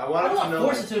 I want him to know.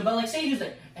 Force it to him, but like say he's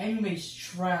like anime's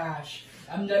trash.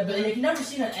 But like you never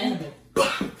seen an anime.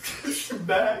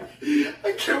 Back.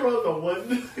 I can't roll the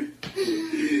one.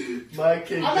 My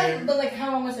kid. But like how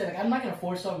am I gonna say? Like I'm not gonna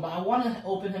force something, but I want to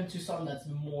open him to something that's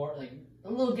more like a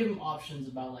little. Give him options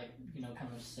about like kind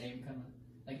of the same kind of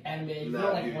like anime.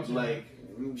 Nah, dude,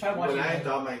 try watching. When I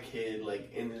adopt my kid,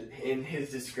 like in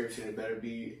his description, it better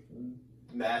be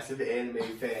massive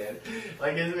anime fan.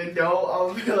 Like it's been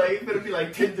like it's gonna be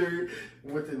like Tinder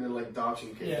within the like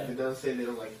adoption kid. If it doesn't say they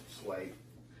don't like swipe.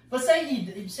 But say he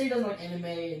doesn't like anime,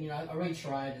 and I already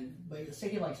tried. But say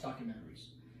he likes documentaries.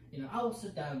 I will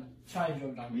sit down, try and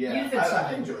enjoy documentaries. Yeah,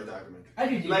 I enjoy documentaries. I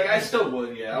do. Like I still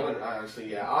would. Yeah, I would honestly.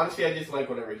 Yeah, honestly, I just like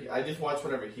whatever. I just watch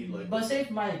whatever he likes. But say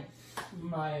if my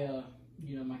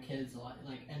kids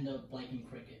like end up liking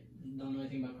cricket. Don't know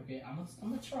anything about cricket. I'm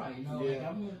gonna try.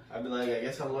 I'd be like, I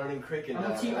guess I'm learning cricket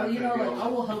now. I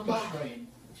will help you train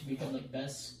to become like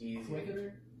best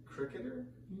cricketer. Cricketer.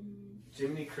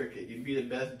 Jiminy Cricket. You'd be the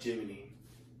best Gemini.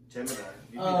 You'd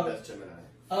be the best Gemini.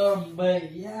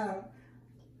 But yeah.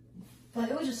 But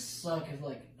it would just suck if it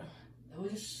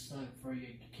would just suck for your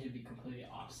kid to be completely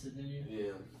opposite than you.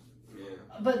 Yeah.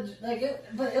 But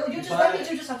that means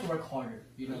you just have to work harder,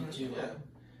 too. Yeah.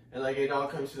 And like it all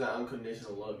comes to that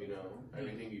unconditional love,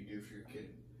 everything you do for your kid.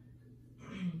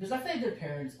 Because I feel like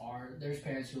there's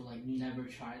parents who like never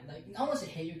tried, like I don't want to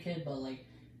say hate your kid, but like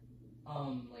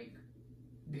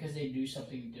because they do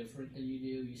something different than you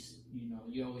do,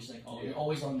 you're always like, you're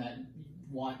always on that.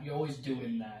 You're always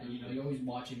doing that. You're always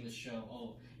watching this show.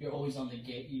 Oh, you're always on the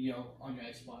game. On your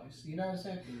Xbox. You know what I'm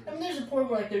saying? I mean, there's a point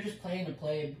where like they're just playing to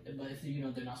play, but if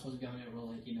they're not supposed to be on it, or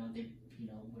like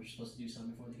we're supposed to do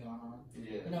something before they go on.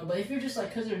 Yeah. But if you're just like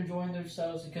because they're enjoying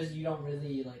themselves because you don't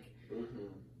really like,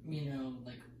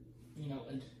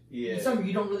 something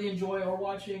you don't really enjoy or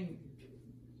watching,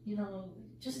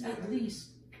 just at least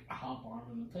hop on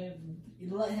him and play.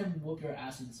 Let him whoop your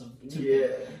ass in some.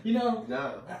 No,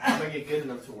 I'm gonna get good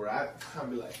enough to where I'll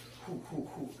be like,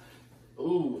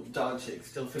 ooh, Don Chick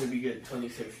still finna be good.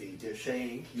 2060. Just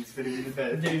saying, he's finna be the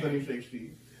best.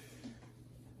 2060.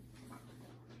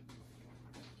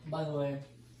 By the way,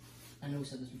 I know we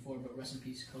said this before, but rest in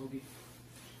peace, Kobe.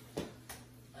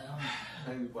 I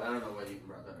don't know why you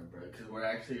brought that up, bro. Because we're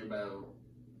actually we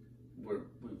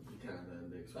kind of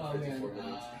ended. So 54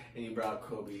 minutes, and you brought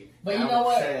Kobe. But you know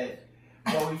what?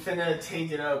 Well, we finna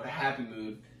change it up. Happy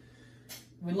mood.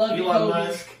 We love you, Elon Kobe.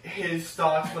 Musk, his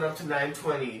stocks went up to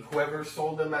 920. Whoever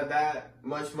sold them at that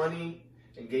much money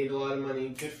and gained a lot of money,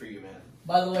 good for you, man.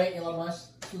 By the way, Elon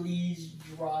Musk, please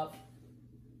drop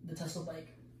the Tesla bike.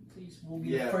 Please, we'll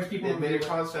be the first people they to made a review it.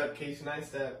 concept, Casey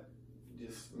Neistat.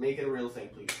 Just make it a real thing,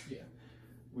 please. Yeah.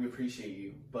 We appreciate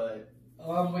you, but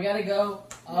We gotta go.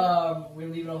 We're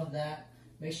leaving off with that.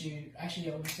 Make sure you,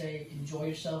 actually, I would say, enjoy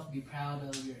yourself. Be proud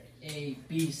of your A,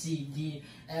 B, C, D,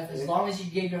 F. As long as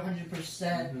you gave your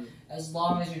 100%, as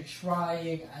long as you're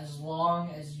trying, as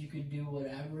long as you could do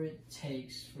whatever it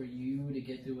takes for you to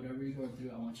get through whatever you're going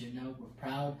through, I want you to know we're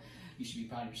proud. You should be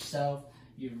proud of yourself.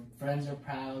 Your friends are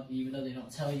proud, even though they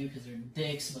don't tell you because they're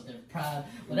dicks, but they're proud.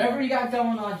 Whatever you got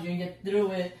going on, you can get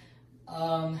through it.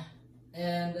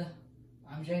 And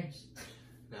I'm James.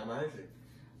 now I'm Isaac.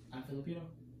 I'm Filipino.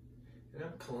 And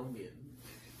I'm Colombian.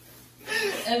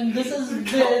 And this has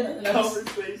been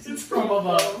Conversations from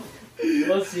above.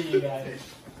 We'll see you guys.